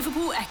from the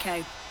Liverpool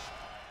Echo.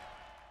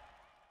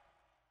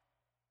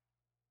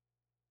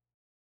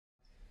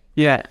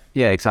 Yeah,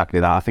 exactly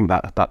that. I think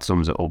that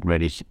sums it up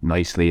really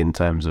nicely in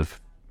terms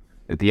of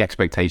the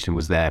expectation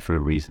was there for a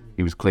reason.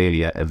 He was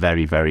clearly a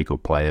very, very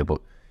good player, but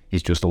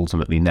he's just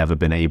ultimately never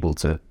been able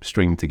to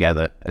string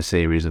together a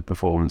series of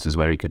performances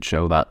where he could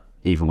show that.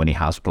 Even when he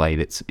has played,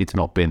 it's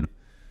not been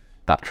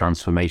that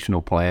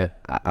transformational player.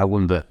 I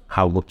wonder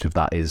how much of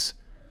that is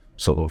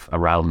sort of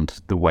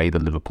around the way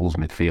that Liverpool's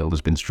midfield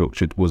has been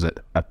structured. Was it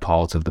a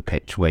part of the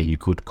pitch where you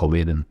could come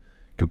in and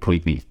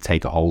completely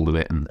take a hold of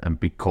it and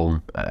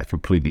become a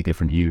completely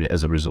different unit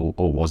as a result,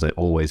 or was it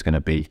always going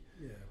to be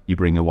you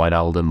bring a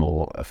Wijnaldum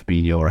or a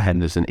Firmino or a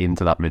Henderson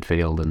into that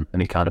midfield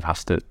and it kind of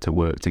has to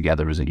work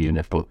together as a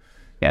unit? But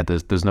yeah,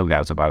 there's no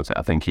doubt about it.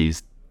 I think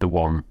he's the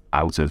one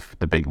out of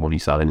the big money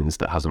signings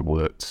that hasn't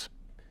worked.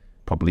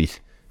 Probably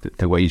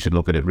the way you should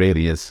look at it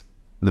really is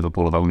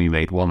Liverpool have only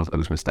made one of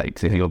those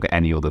mistakes. If you look at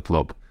any other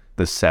club,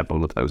 there's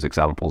several of those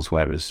examples,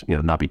 whereas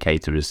Naby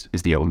Keita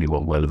is the only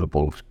one where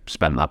Liverpool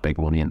spent that big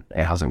money and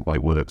it hasn't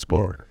quite worked.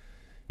 But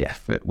yeah,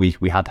 we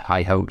had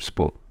high hopes,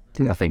 but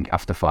I think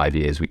after 5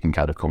 years we can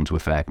kind of come to a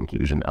fair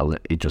conclusion.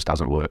 It just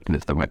hasn't worked and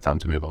it's the right time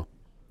to move on.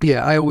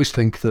 Yeah, I always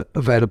think that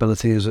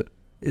availability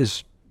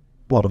is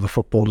one of a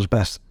footballer's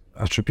best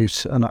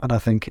attributes, and I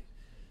think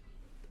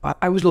I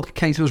always look at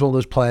Keita as one of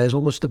those players,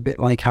 almost a bit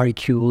like Harry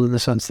Kewell, in the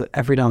sense that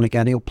every now and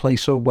again he'll play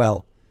so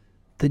well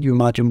that you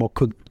imagine what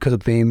could have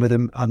been with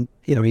him. And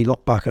he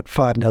looked back at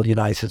 5-0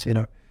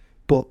 United,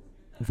 but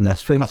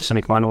that's the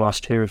semi-final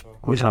last year.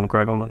 Always had a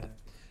great on.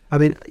 I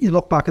mean, you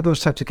look back at those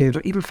types of games,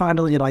 or even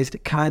 5-0 United,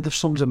 it kind of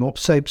sums him up.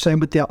 Same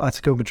with the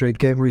Atletico Madrid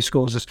game where he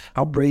scores this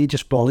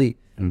outrageous volley,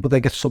 but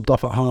they get subbed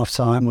off at half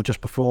time or just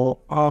before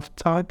half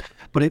time.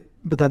 But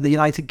then the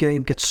United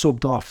game gets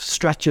subbed off,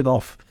 stretching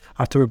off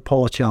after a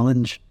poor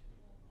challenge,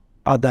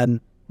 and then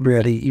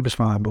really he was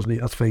fine, wasn't he?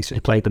 Let's face it. He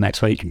played the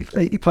next week.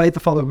 He played the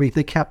following week.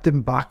 They kept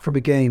him back from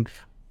a game,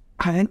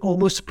 I think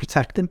almost to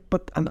protect him,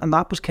 but and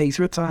that was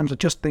Keita at times. I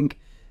just think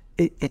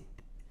you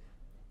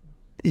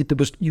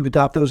would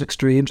have those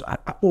extremes. I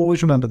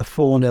always remember the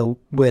 4-0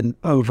 win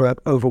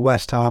over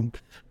West Ham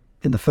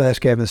in the first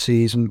game of the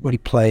season when he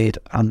played,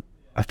 and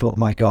I thought,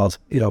 my God,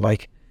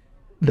 like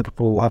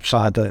Liverpool have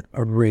signed a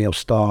real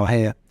star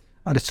here,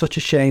 and it's such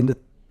a shame that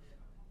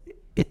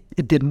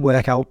it didn't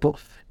work out. But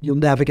you'll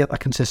never get that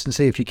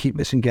consistency if you keep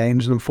missing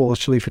games, and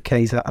unfortunately for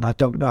Keita, and I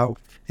don't know,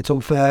 it's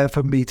unfair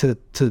for me to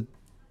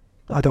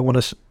I don't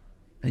want to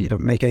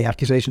make any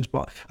accusations,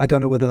 but I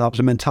don't know whether that was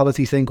a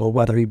mentality thing or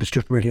whether he was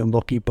just really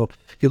unlucky. But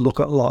you look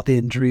at a lot of the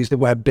injuries, they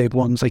were big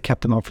ones, they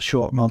kept him out for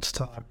short amounts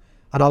of time,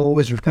 and I'll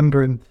always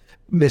remember him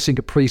missing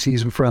a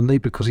pre-season friendly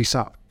because he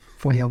sat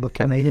funny on the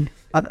Canadian,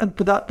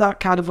 but that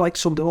kind of like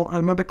summed it up. I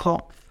remember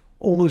Klopp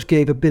almost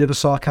gave a bit of a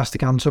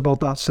sarcastic answer about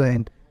that,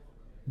 saying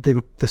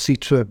the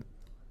seats were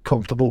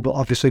comfortable, but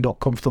obviously not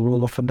comfortable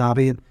enough for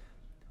Naby.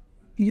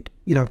 And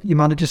your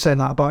manager saying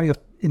that about you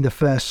in the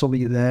first summer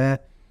you're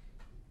there,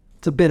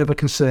 it's a bit of a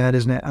concern,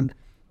 isn't it? And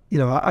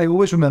I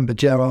always remember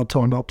Gerrard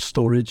talking about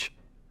Sturridge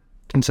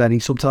and saying he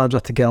sometimes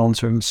had to get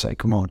onto him and say,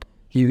 "Come on,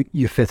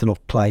 you're fit enough,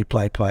 play."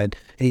 And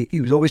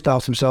he was always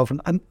doubting himself,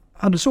 and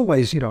as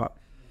always, don't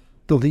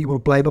think you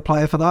want to blame a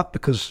player for that,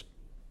 because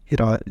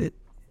I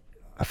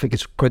think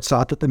it's quite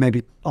sad that they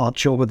maybe aren't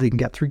sure whether they can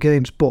get through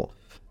games, but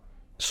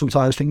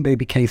sometimes I think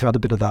maybe Keita had a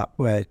bit of that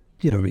where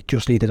he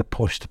just needed a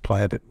push to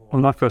play a bit more.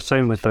 Well, like I was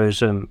saying with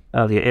those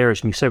earlier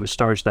eras, and you say with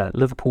Sturridge there,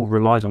 Liverpool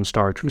relied on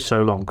Sturridge for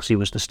so long because he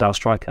was the star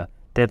striker.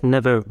 They've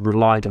never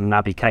relied on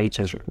Naby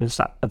Keita. It's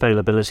that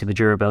availability, the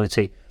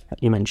durability.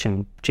 You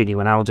mentioned Gini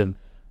Wijnaldum.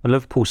 When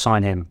Liverpool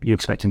sign him, you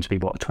expect him to be,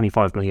 a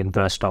 25 million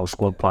versatile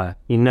squad player.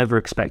 You never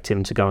expect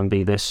him to go and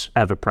be this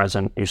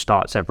ever-present who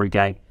starts every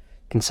game.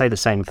 You can say the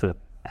same for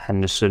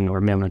Henderson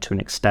or Milner to an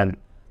extent.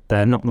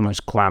 They're not the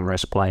most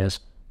glamorous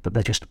players, but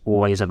they're just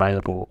always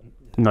available.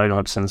 No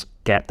nonsense,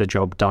 get the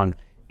job done.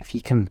 If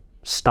you can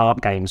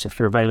start games, if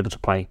you're available to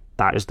play,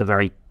 that is the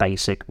very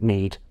basic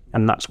need,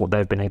 and that's what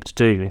they've been able to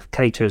do. If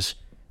Keita's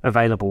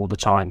available all the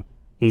time,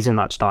 he's in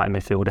that starting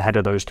midfield ahead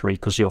of those three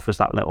because he offers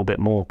that little bit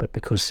more, but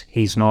because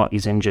he's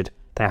injured,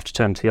 they have to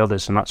turn to the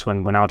others, and that's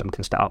when Wijnaldum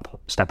can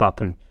step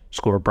up and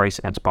score a brace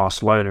against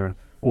Barcelona and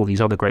all these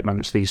other great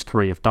moments these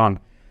three have done.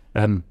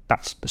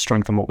 That's the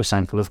strength of what we're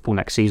saying for Liverpool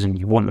next season.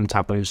 You want them to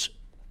have those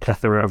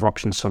plethora of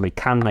options so they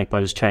can make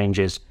those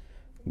changes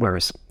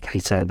Whereas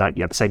Keita, at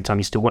the same time,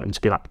 you still want him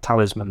to be like the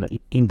talisman that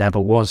he never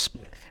was.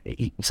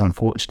 It's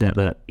unfortunate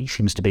that he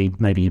seems to be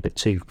maybe a bit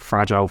too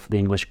fragile for the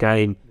English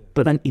game.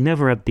 But then he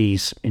never had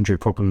these injury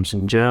problems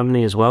in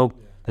Germany as well.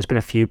 There's been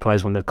a few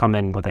players when they've come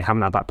in where they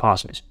haven't had that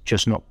pass and it's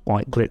just not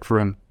quite clicked for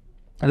him.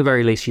 At the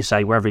very least, you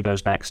say wherever he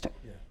goes next,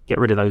 get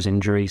rid of those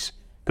injuries,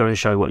 go and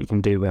show what you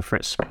can do, whether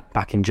it's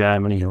back in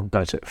Germany or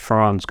go to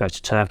France, go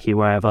to Turkey,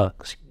 wherever.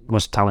 He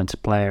was a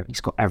talented player.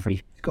 He's got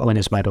every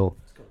winner's medal.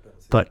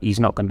 But he's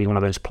not going to be one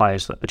of those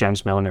players that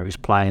James Milner is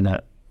playing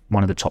at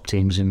one of the top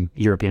teams in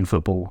European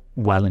football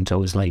well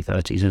until his late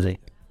 30s, is he?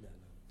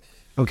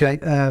 Okay,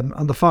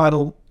 and the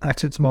final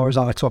exit tomorrow is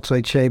Alex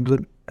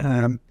Oxlade-Chamberlain.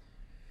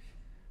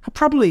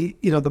 Probably,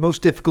 the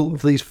most difficult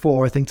of these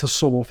four, I think, to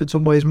sum up in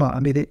some ways, Matt. I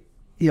mean,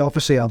 he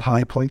obviously had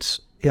high points.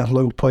 He had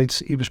low points.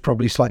 He was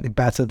probably slightly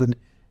better than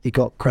he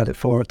got credit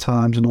for at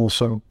times, and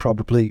also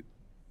probably,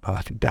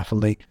 I think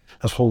definitely,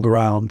 has held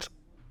around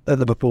at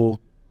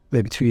Liverpool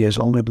maybe 2 years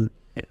longer than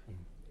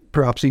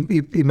perhaps he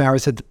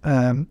merited.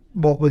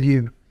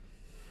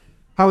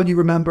 How would you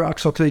remember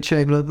Alex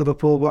Oxlade-Chamberlain at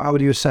Liverpool? How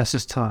would you assess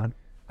his time?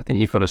 I think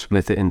you've got to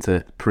split it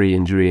into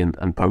pre-injury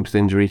and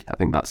post-injury. I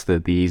think that's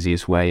the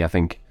easiest way. I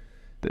think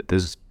that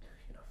there's...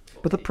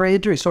 But the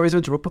pre-injury, sorry to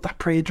interrupt, but that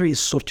pre-injury is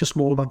such a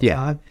small amount of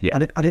time.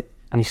 Yeah.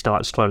 And he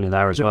started slowly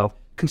there as well.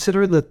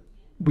 Considering that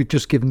we've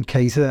just given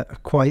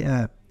Keita quite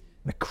a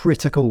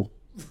critical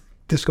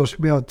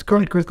discussion, we had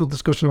quite a critical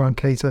discussion around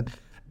Keita.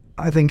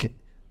 I think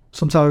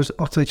sometimes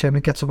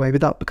Oxlade-Chamberlain gets away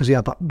with that because he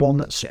had that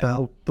one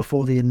spell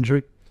before the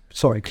injury.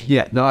 Sorry.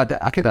 Yeah, no, I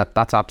think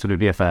that's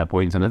absolutely a fair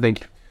point. And I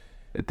think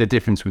the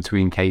difference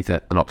between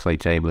Keita and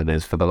Oxlade-Chamberlain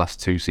is for the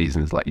last 2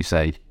 seasons, like you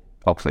say,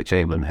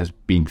 Oxlade-Chamberlain has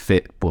been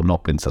fit but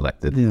not been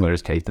selected,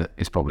 whereas Keita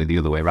is probably the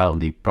other way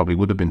around. He probably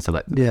would have been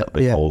selected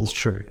that's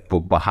true.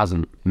 But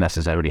hasn't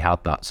necessarily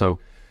had that. So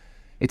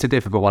it's a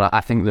difficult one. I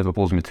think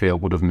Liverpool's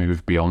midfield would have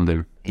moved beyond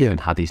him even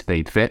had he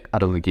stayed fit. I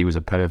don't think he was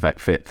a perfect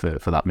fit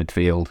for that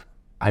midfield.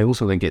 I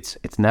also think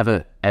it's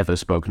never ever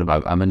spoken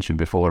about. I mentioned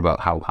before about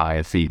how high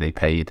a fee they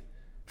paid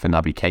for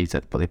Naby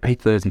Keita, but they paid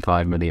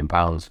 £35 million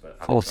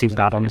for seems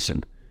bad,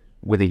 honestly,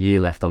 with a year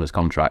left on his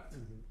contract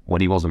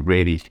when he wasn't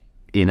really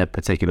in a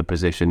particular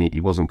position.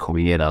 He wasn't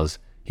coming in as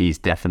he's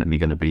definitely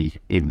going to be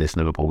in this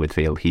Liverpool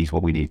midfield. He's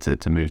what we need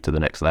to move to the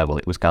next level.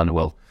 It was kind of,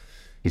 well,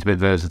 he's a bit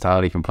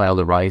versatile. He can play on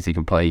the right. He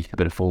can play a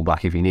bit of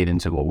full-back if you need him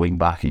to, or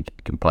wing-back. He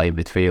can play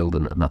midfield,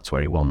 and that's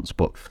where he wants.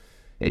 But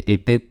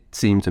it did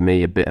seem to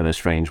me a bit of a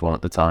strange one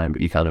at the time,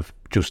 but you kind of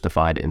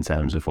justified it in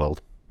terms of, well,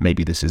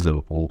 maybe this is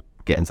Liverpool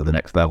getting to the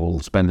next level,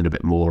 spending a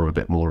bit more of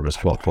a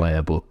squad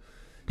player. But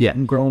yeah,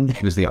 homegrown.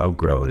 He was the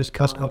homegrown.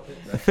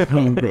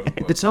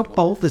 It's not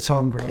both, it's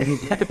homegrown.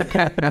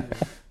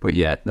 But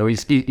yeah, no,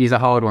 he's a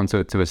hard one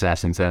to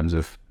assess in terms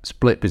of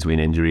split between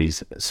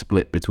injuries,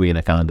 split between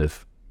a kind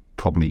of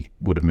probably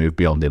would have moved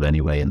beyond him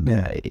anyway, and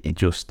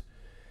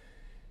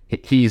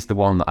he's the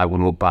one that I will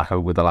look back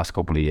over the last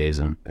couple of years,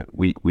 and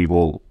we've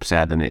all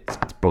said, and it's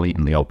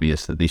blatantly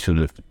obvious that they should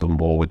have done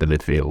more with the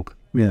midfield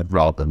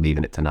rather than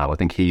leaving it to now. I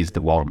think he's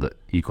the one that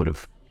you could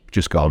have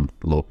just gone,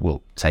 look,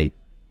 we'll take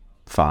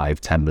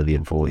 5-10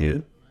 million for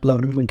you,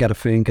 blown him and get a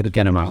fee and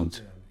get him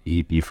out.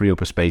 You free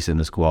up a space in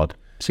the squad.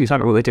 So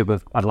exactly what they did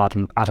with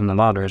Adam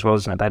Lallana as well,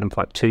 isn't it? They had him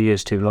for like 2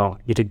 years too long.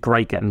 You did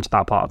great getting to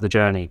that part of the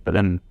journey, but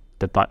then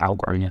they'd like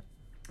outgrown you.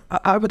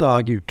 I would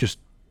argue, just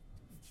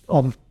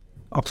on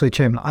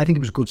Oxlade-Chamberlain, I think it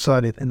was a good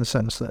signing in the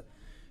sense that,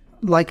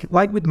 like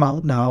with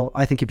Mount now,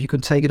 I think if you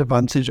can take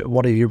advantage of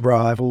one of your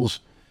rivals,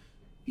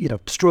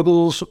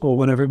 struggles or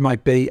whatever it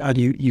might be, and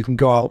you can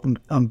go out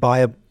and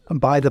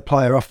buy the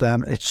player off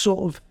them, it's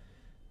sort of,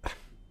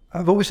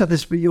 I've always said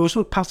this, but you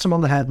also pat him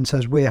on the head and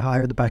says, we're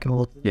higher at the back of the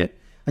order. Yeah.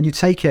 And you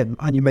take him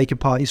and you make him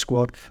part of your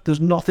squad. There's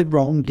nothing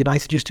wrong.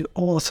 United just do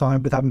all the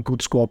time with having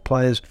good squad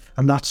players.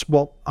 And that's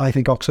what I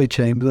think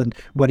Oxlade-Chamberlain,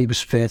 when he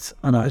was fit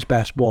and at his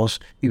best, was.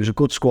 He was a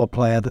good squad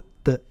player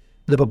that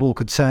Liverpool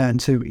could turn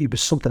to. He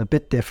was something a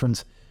bit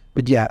different.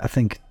 But yeah, I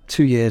think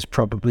 2 years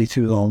probably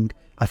too long.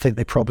 I think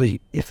they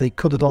probably, if they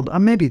could have done,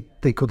 and maybe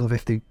they could have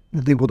if they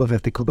would have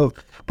if they could have,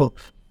 but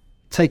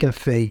taking a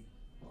fee,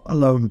 a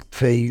loan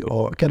fee,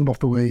 or get him off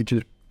the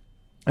wages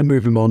and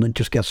move him on and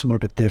just get somewhere a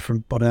bit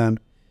different. But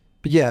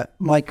yeah,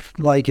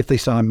 like if they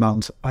sign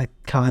Mount, I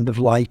kind of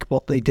like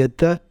what they did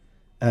there.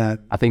 I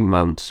think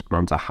Mount's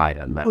a higher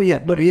than that. Oh yeah,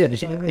 but he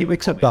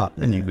accept that. But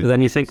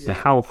then you think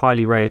how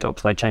highly rated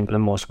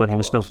Oxlade-Chamberlain was when he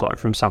was still got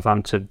from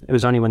Southampton. It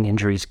was only when the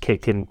injuries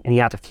kicked in, and he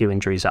had a few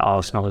injuries at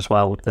Arsenal as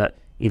well, that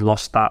he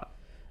lost that.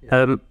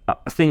 I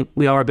think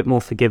we are a bit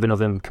more forgiving of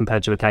him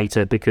compared to a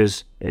Keita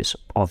because it's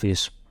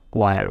obvious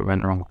why it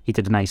went wrong. He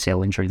did an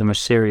ACL injury, the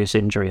most serious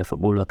injury a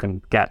footballer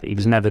can get. He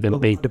was never going to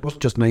be. It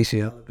wasn't just an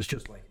ACL, it was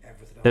just like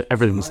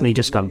everything's and he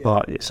just done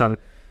part. So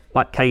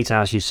like Keita,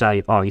 as you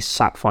say, he's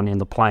sat funny in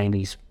the plane,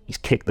 he's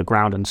kicked the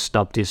ground and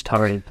stubbed his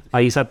toe.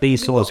 He's had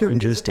these sorts of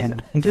injuries.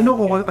 I don't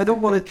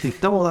want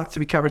that to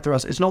be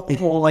characterised. It's not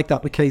all like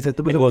that with Keita.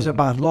 There was a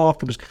bad laugh.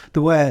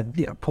 There were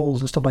pulls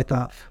and stuff like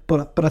that.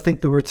 But I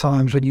think there were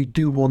times when you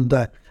do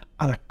wonder,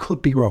 and I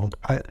could be wrong.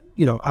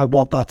 I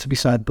want that to be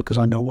said because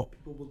I know what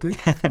people will do.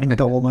 And I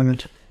don't want my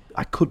image.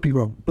 I could be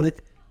wrong,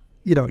 but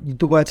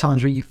there were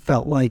times where you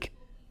felt like,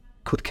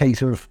 could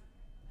Keita have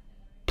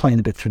playing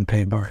a bit through the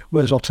pain barrier?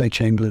 Whereas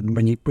Oxlade-Chamberlain,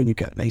 when you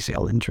get an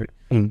ACL injury,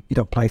 you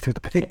don't play through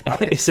the pain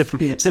barrier.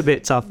 It's a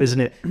bit tough, isn't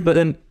it? But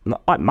then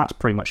Matt's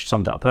pretty much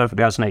summed it up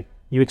perfectly, hasn't he?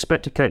 You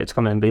expected Keita to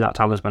come in and be that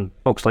talisman.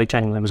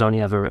 Oxlade-Chamberlain was only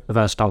ever a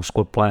versatile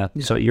squad player,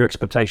 so your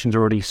expectations are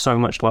already so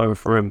much lower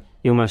for him.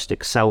 He almost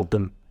excelled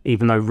them,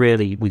 even though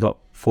really we got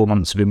 4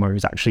 months of him where he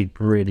was actually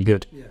really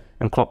good. Yeah.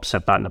 And Klopp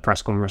said that in the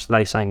press conference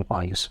today, saying,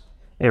 he was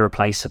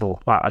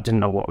irreplaceable. I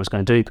didn't know what I was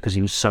going to do because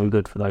he was so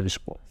good for those.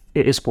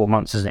 It is 4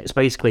 months, isn't it? It's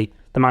basically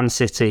the Man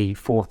City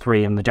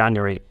 4-3 in the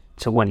January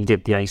to when he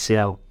did the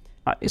ACL.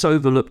 It's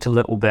overlooked a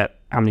little bit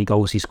how many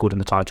goals he scored in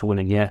the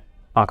title-winning year.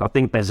 I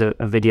think there's a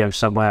video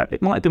somewhere,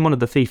 it might have been one of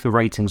the FIFA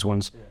ratings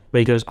ones, where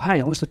he goes,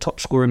 hey, I was the top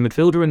scoring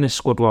midfielder in this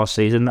squad last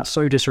season. That's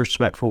so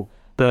disrespectful,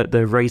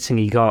 the rating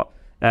he got.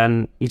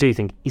 And you do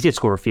think he did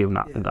score a few in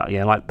that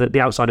year, like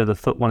the outside of the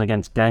foot one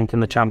against Genk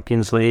in the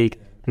Champions League,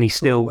 and he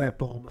still...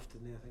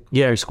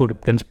 he scored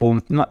against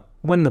Bournemouth. Like,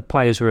 when the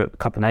players were at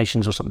Cup of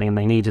Nations or something and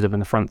they needed him in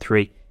the front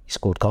three, he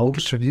scored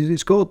goals. He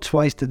scored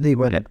twice, didn't he,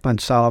 when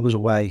Salah was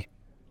away?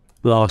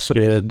 Last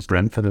year,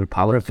 Brentford and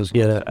Palace.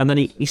 Yeah, and then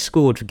he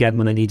scored again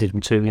when they needed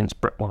him to against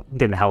Brentford. Well,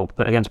 didn't help,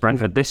 but against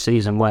Brentford this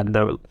season when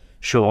they were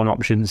short on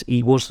options,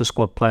 he was the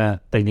squad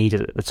player they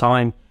needed at the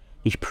time.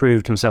 He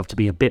proved himself to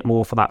be a bit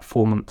more for that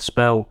 4-month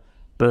spell,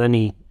 but then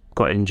he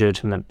got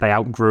injured and then they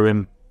outgrew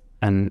him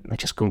and they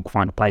just couldn't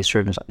find a place for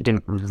him. They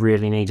didn't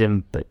really need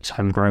him, but he's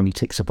homegrown, he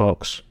ticks a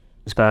box,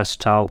 he's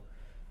versatile,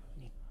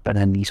 but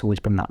then he's always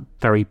been that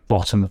very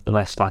bottom of the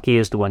list. Like, he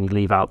is the one you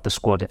leave out the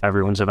squad if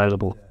everyone's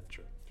available.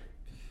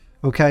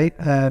 Okay,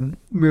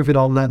 moving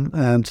on then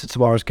to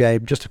tomorrow's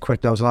game. Just a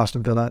quick note on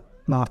Aston Villa.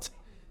 Matt,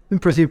 been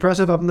pretty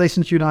impressive, haven't they,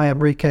 since Unai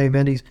Emery came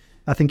in?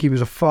 I think he was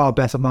a far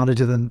better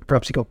manager than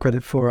perhaps he got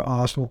credit for at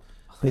Arsenal.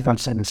 We've had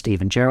sending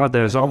Steven Gerrard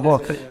there as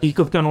well. You've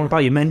got going on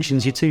about your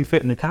mentions, you're too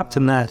fit in the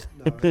captain there.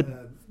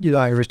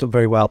 Unai Emery's done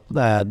very well.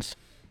 And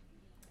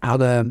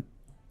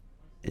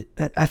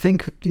I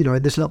think,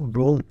 in this little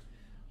run,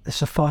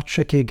 it's a far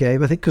trickier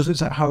game. I think because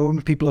it's at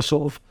home, people are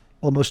sort of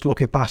almost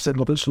looking past it and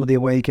looking at some of the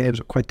away games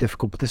are quite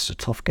difficult, but this is a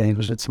tough game,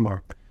 isn't it,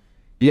 tomorrow?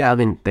 Yeah, I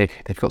mean, they've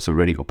got some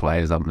really good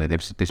players, haven't they?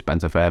 They've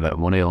spent a fair bit of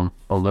money on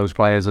those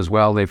players as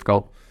well. They've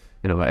got,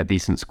 a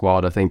decent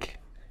squad. I think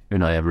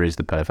Unai Emery is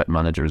the perfect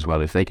manager as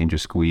well. If they can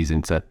just squeeze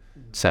into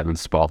 7th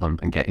spot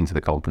and get into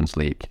the Conference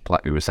League,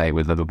 like we were saying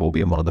with Liverpool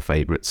being one of the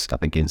favourites, I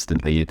think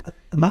instantly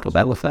and that's a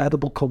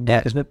incredible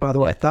comeback, isn't it, by the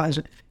way? That is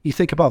it. You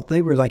think about,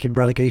 they were like in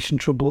relegation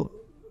trouble.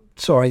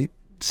 Sorry,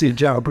 Steven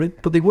Gerrard,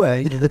 but they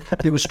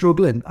were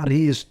struggling, and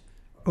he is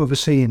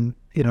overseeing,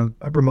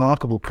 a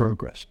remarkable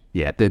progress.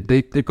 Yeah,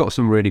 they've got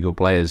some really good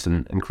players,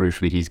 and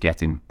crucially, he's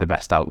getting the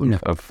best out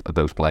of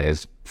those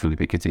players.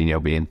 Felipe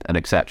Coutinho being an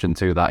exception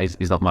to that.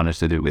 He's not managed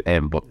to do it with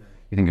him, but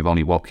you think of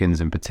Ollie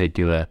Watkins in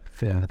particular.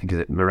 I think, is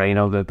it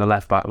Moreno, the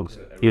left back?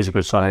 He was a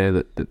good player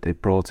that they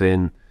brought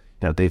in.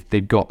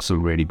 They've got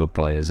some really good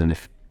players, and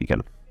if you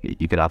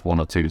could add one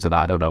or two to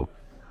that, I don't know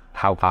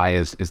how high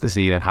is the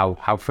ceiling, how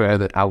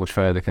much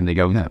further can they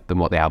go than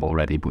what they have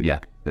already. But yeah,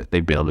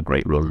 they've been on a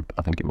great run.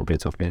 I think it will be a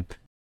tough game.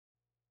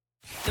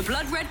 The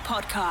Blood Red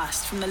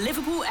Podcast from the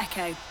Liverpool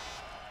Echo.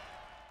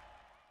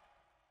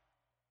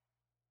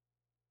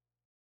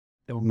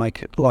 It will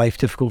make life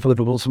difficult for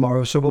Liverpool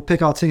tomorrow, so we'll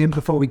pick our team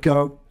before we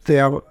go.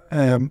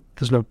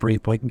 There's no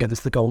brief point, we can get this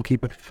to the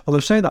goalkeeper. Although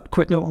saying that,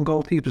 quick note on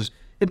goalkeepers.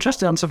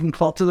 Interesting answer from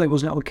Klopp today,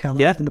 wasn't it, on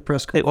Keller in the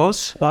press conference? It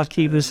was. Like,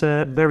 he was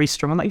very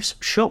strong on that. He was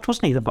shocked,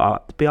 wasn't he,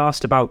 to be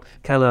asked about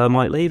Keller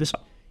might leave. He's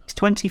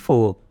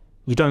 24.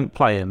 You don't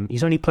play him.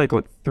 He's only played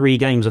 3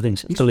 games, I think,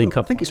 since the League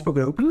Cup. I think he's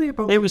spoken openly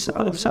about it.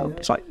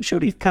 It's like,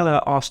 surely if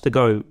Keller asked to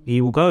go,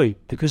 he will go.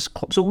 Because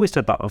Klopp's always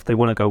said that. If they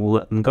want to go, we'll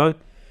let them go.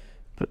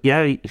 But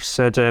yeah, he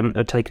said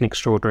it'd take an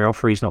extraordinary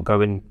offer. He's not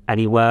going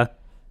anywhere.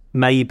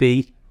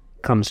 Maybe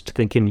comes to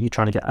thinking you're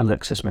trying to get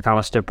Alexis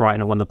McAllister.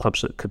 Brighton are one of the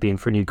clubs that could be in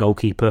for a new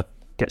goalkeeper.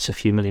 Gets a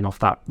few million off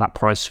that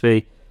price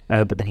fee.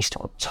 But then he's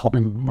still at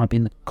Tottenham, might be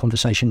in the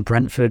conversation,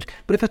 Brentford.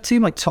 But if a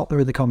team like Tottenham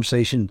are in the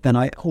conversation, then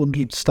I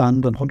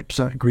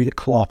 100% agree that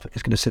Klopp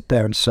is going to sit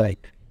there and say,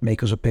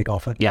 make us a big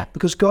offer. Yeah.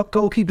 Because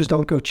goalkeepers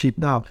don't go cheap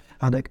now.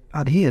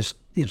 And he's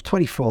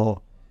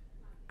 24,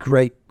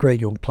 great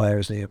young player,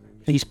 isn't he?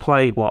 He's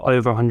played,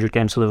 over 100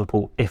 games for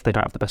Liverpool if they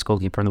don't have the best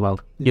goalkeeper in the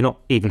world. Yeah. You're not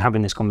even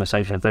having this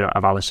conversation if they don't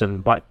have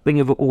Alisson. But think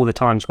of all the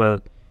times where,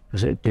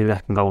 was it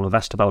Dudek and goal, or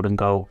Vesterveld and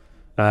goal,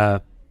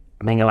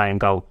 Mingele and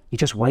goal. You're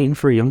just waiting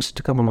for a youngster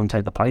to come along and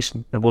take the place.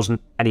 There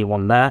wasn't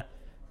anyone there.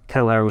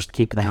 Keller was the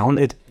keeper they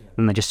wanted,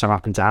 and they just so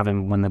happened to have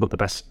him when they've got the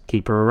best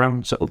keeper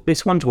around. So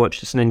it's one to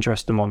watch. It's an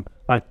interesting one.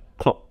 Like,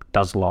 Klopp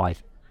does lie.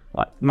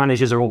 Like,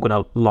 managers are all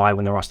going to lie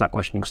when they're asked that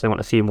question because they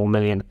want a few more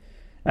million.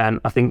 And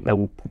I think there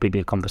will probably be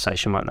a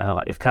conversation right now.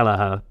 Like, if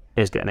Kelleher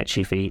is getting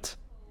itchy feet,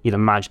 you'd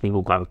imagine he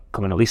will go,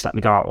 come in, at least let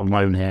me go out on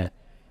loan here.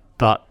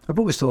 But I've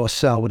always thought a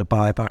sell with a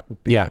buyback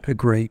would be a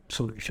great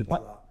solution.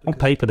 on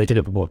paper they did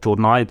it with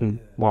Jordan Ibe,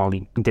 while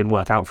he didn't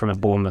work out for him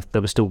at Bournemouth,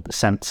 there was still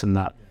sense in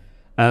that.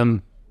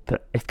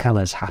 But if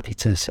Kelleher's happy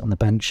to sit on the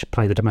bench,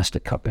 play the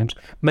domestic cup games,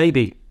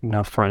 maybe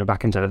throwing it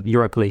back into the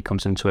Europa League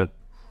comes into it.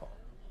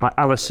 Like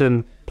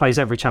Alisson plays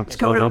every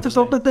Champions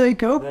League. There you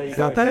go.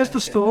 There's the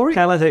story.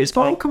 Kelleher is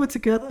all coming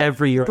together.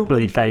 Every Europa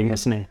League game,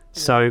 isn't he?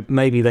 So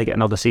maybe they get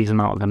another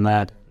season out of him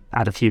there.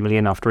 Add a few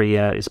million after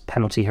his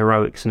penalty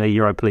heroics in a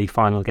Europa League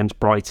final against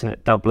Brighton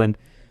at Dublin.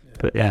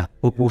 But yeah,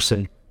 we'll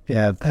see.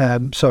 Yeah.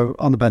 So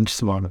on the bench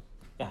tomorrow.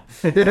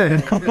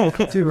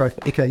 Too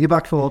right. Okay, you're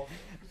back for.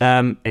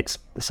 It's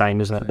the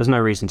same, isn't it? There's no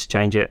reason to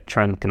change it.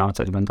 Trent,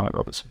 Canate, Van Dijk,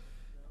 Roberts.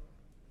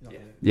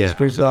 Yeah.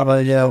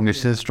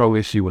 It's a strong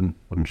issue,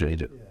 wouldn't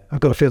change it. I've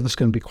got a feeling it's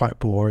going to be quite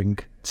boring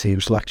team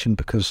selection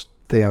because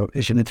Theo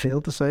is in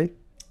midfield to say.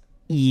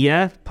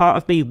 Yeah, part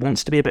of me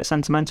wants to be a bit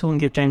sentimental and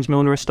give James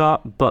Milner a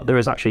start, but there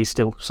is actually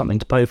still something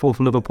to play for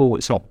Liverpool.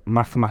 It's not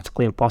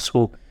mathematically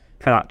impossible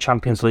for that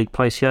Champions League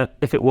place yet.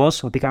 If it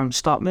was, I'd be going to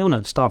start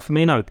Milner, start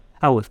Firmino.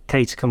 Hell, if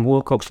Keita can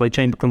walk,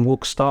 Oxlade-Chamberlain can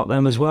walk, start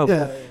them as well.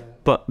 Yeah.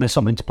 But there's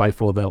something to play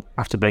for. They'll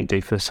have to make do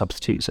for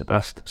substitutes at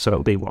best. So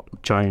it'll be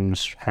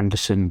Jones,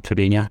 Henderson,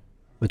 Fabinho.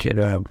 Which it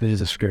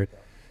is a screw.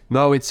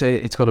 No, it's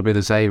got to be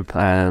the same.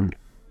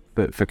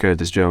 But for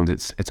Curtis Jones,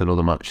 it's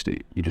another match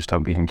that you just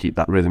hope he can keep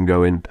that rhythm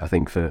going. I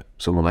think for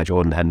someone like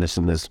Jordan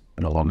Henderson, there's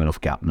been a long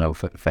enough gap now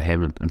for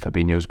him, and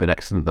Fabinho's been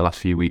excellent the last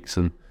few weeks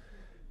and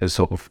has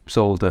sort of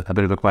solved a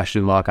bit of a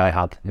question mark I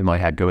had in my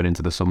head going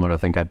into the summer. I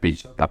think I'd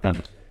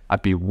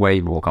be way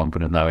more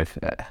confident now. If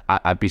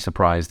I'd be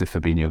surprised if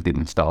Fabinho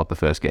didn't start the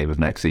first game of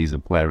next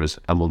season, whereas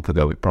a month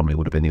ago it probably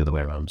would have been the other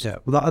way around. Yeah,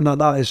 well,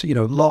 that is, a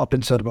lot has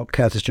been said about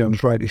Curtis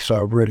Jones, rightly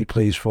so. I'm really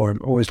pleased for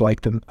him. Always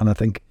liked him, and I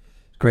think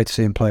it's great to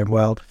see him playing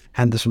well.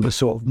 Henderson was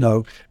sort of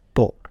no,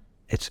 but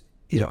it's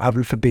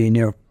having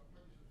Fabinho,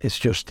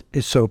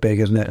 it's so big,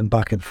 isn't it? And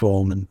back in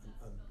form. And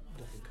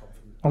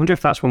I wonder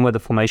if that's where the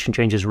formation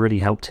changes really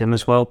helped him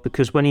as well,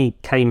 because when he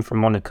came from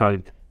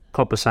Monaco,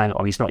 Klopp was saying,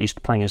 he's not used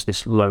to playing as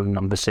this lone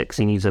number 6.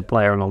 He needs a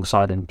player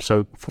alongside him.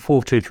 So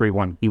for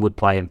 4-2-3-1, he would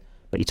play him,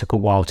 but he took a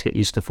while to get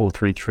used to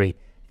 4-3-3. I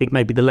think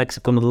maybe the legs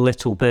have gone a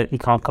little bit. He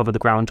can't cover the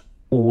ground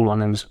all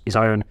on his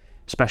own,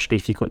 especially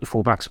if you've got your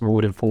fullbacks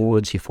marauding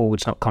forwards, your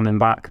forwards not coming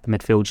back, the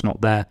midfield's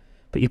not there.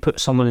 But you put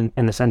someone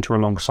in the centre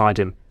alongside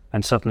him,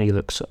 and suddenly he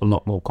looks a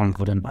lot more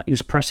confident. He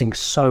was pressing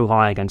so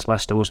high against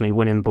Leicester, wasn't he?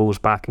 Winning balls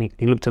back, and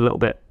he looked a little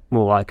bit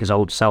more like his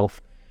old self.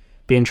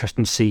 Be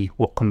interesting to see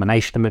what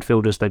combination of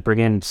midfielders they bring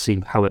in, to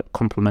see how it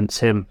complements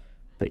him.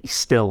 But he's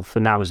still, for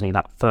now, isn't he,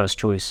 that first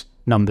choice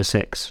number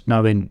 6,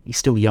 knowing he's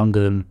still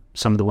younger than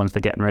some of the ones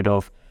they're getting rid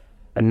of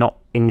and not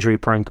injury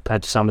prone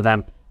compared to some of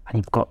them. And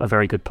you've got a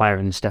very good player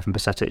in Stefan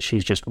Bajcetic.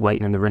 She's just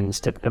waiting in the rings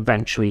to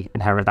eventually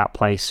inherit that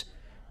place.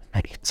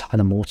 Maybe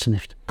Tyler Morton,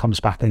 if he comes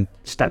back and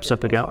steps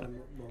up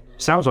again.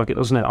 Sounds like it,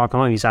 doesn't it? I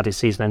know he's had his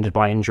season ended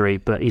by injury,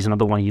 but he's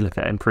another one you look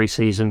at in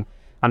pre-season.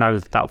 I know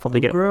that'll probably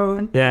get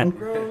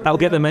that'll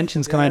get the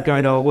mentions going.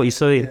 What you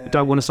say?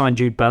 Don't want to sign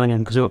Jude Bellingham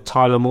because we've got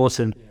Tyler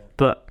Morton.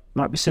 But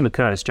like we see with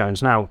Curtis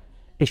Jones now,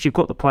 if you've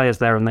got the players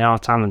there and they are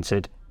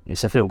talented,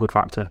 it's a feel-good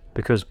factor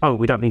because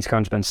we don't need to go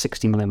and spend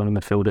 60 million on a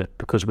midfielder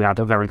because we had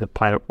a very good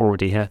player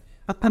already here.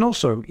 And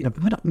also,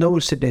 we're not no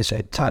one sitting there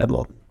saying Tyler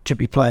Morton should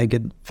be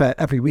playing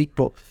every week,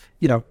 but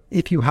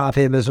if you have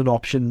him as an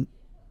option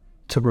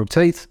to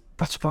rotate,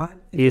 that's fine.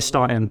 He is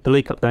starting the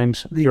League Cup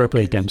games, the Europa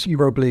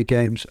League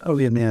games,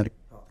 only in the end.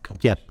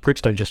 Yeah,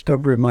 groups don't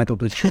ruin my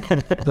double.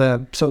 And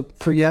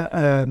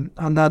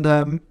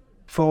then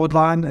forward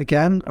line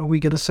again. Are we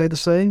going to say the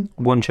same?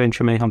 One change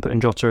for me. I'm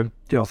putting Jota.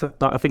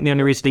 I think the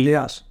only reason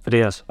Diaz.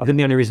 I think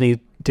the only reason he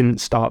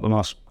didn't start the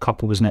last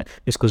couple, wasn't it,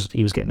 is because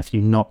he was getting a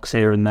few knocks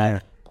here and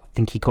there. I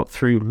think he got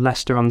through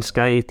Leicester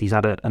unscathed. He's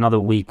had another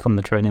week on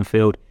the training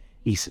field.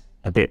 He's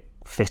a bit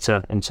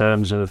fitter in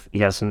terms of he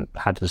hasn't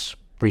had as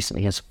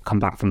recently has come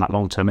back from that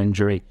long-term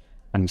injury,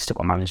 and he's still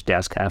got to manage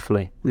Diaz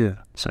carefully. Yeah.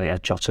 So yeah,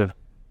 Jota.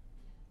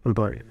 What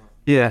about you?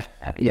 Yeah.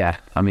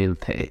 I mean,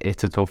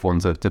 it's a tough one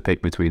to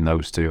pick between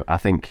those two. I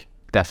think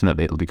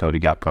definitely it'll be Cody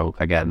Gakpo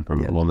again,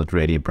 from the one that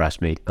really impressed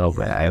me. It'll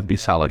be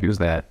Salah who's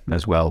there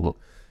as well, but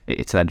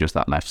it's then just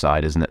that left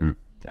side, isn't it? And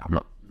I'm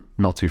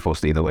not too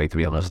fussed either way, to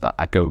be honest.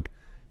 I go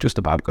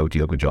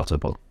Diogo Jota,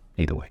 but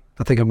either way.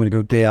 I think I'm going to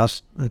go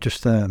Diaz. I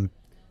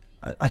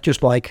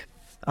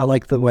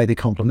like the way they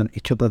complement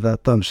each other,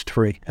 those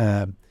three.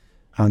 And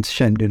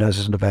Shane Nunez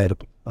isn't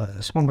available.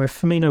 It's one where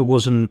Firmino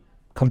wasn't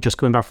just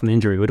coming back from the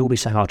injury. We'd all be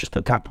saying, just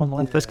put Gakpo on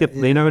line. Let's get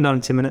Firmino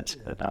 90 minutes.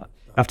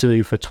 Have to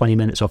do for 20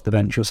 minutes off the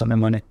bench or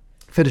something, won't it?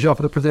 Finish off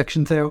with a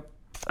prediction, Theo.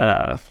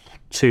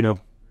 2-0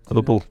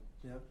 Liverpool.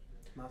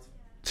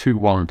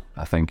 2-1,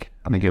 I think.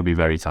 I think it'll be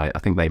very tight. I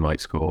think they might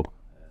score.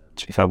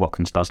 To be fair,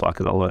 Watkins does like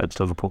a goal against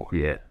Liverpool.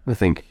 Yeah, I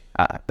think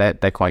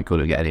they're quite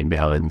good at getting in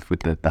behind with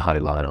the high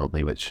line, aren't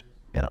they? Which,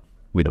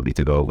 we don't need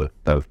to go over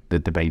the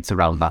debates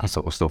around that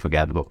sort of stuff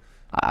again, but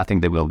I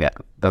think they'll get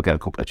a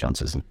couple of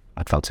chances, and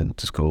I'd felt him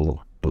to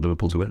score, but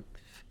Liverpool to win.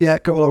 Yeah,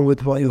 go along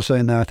with what you're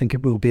saying there. I think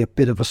it will be a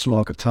bit of a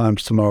slog at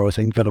times tomorrow. I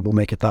think Villa will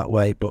make it that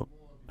way, but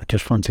I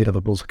just fancy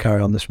Liverpool to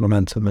carry on this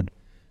momentum and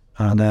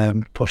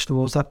and push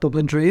towards that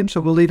Dublin dream.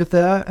 So we'll leave it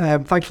there.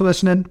 Thanks for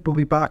listening. We'll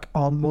be back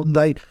on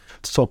Monday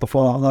to talk the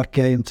fallout of that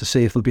game, to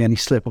see if there'll be any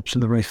slip-ups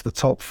in the race for the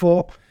top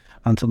 4,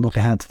 and to look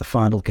ahead to the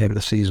final game of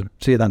the season.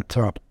 See you then.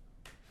 Ta-ra.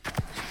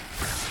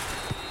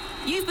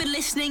 You've been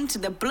listening to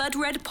the Blood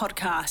Red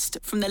podcast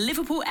from the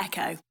Liverpool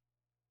Echo.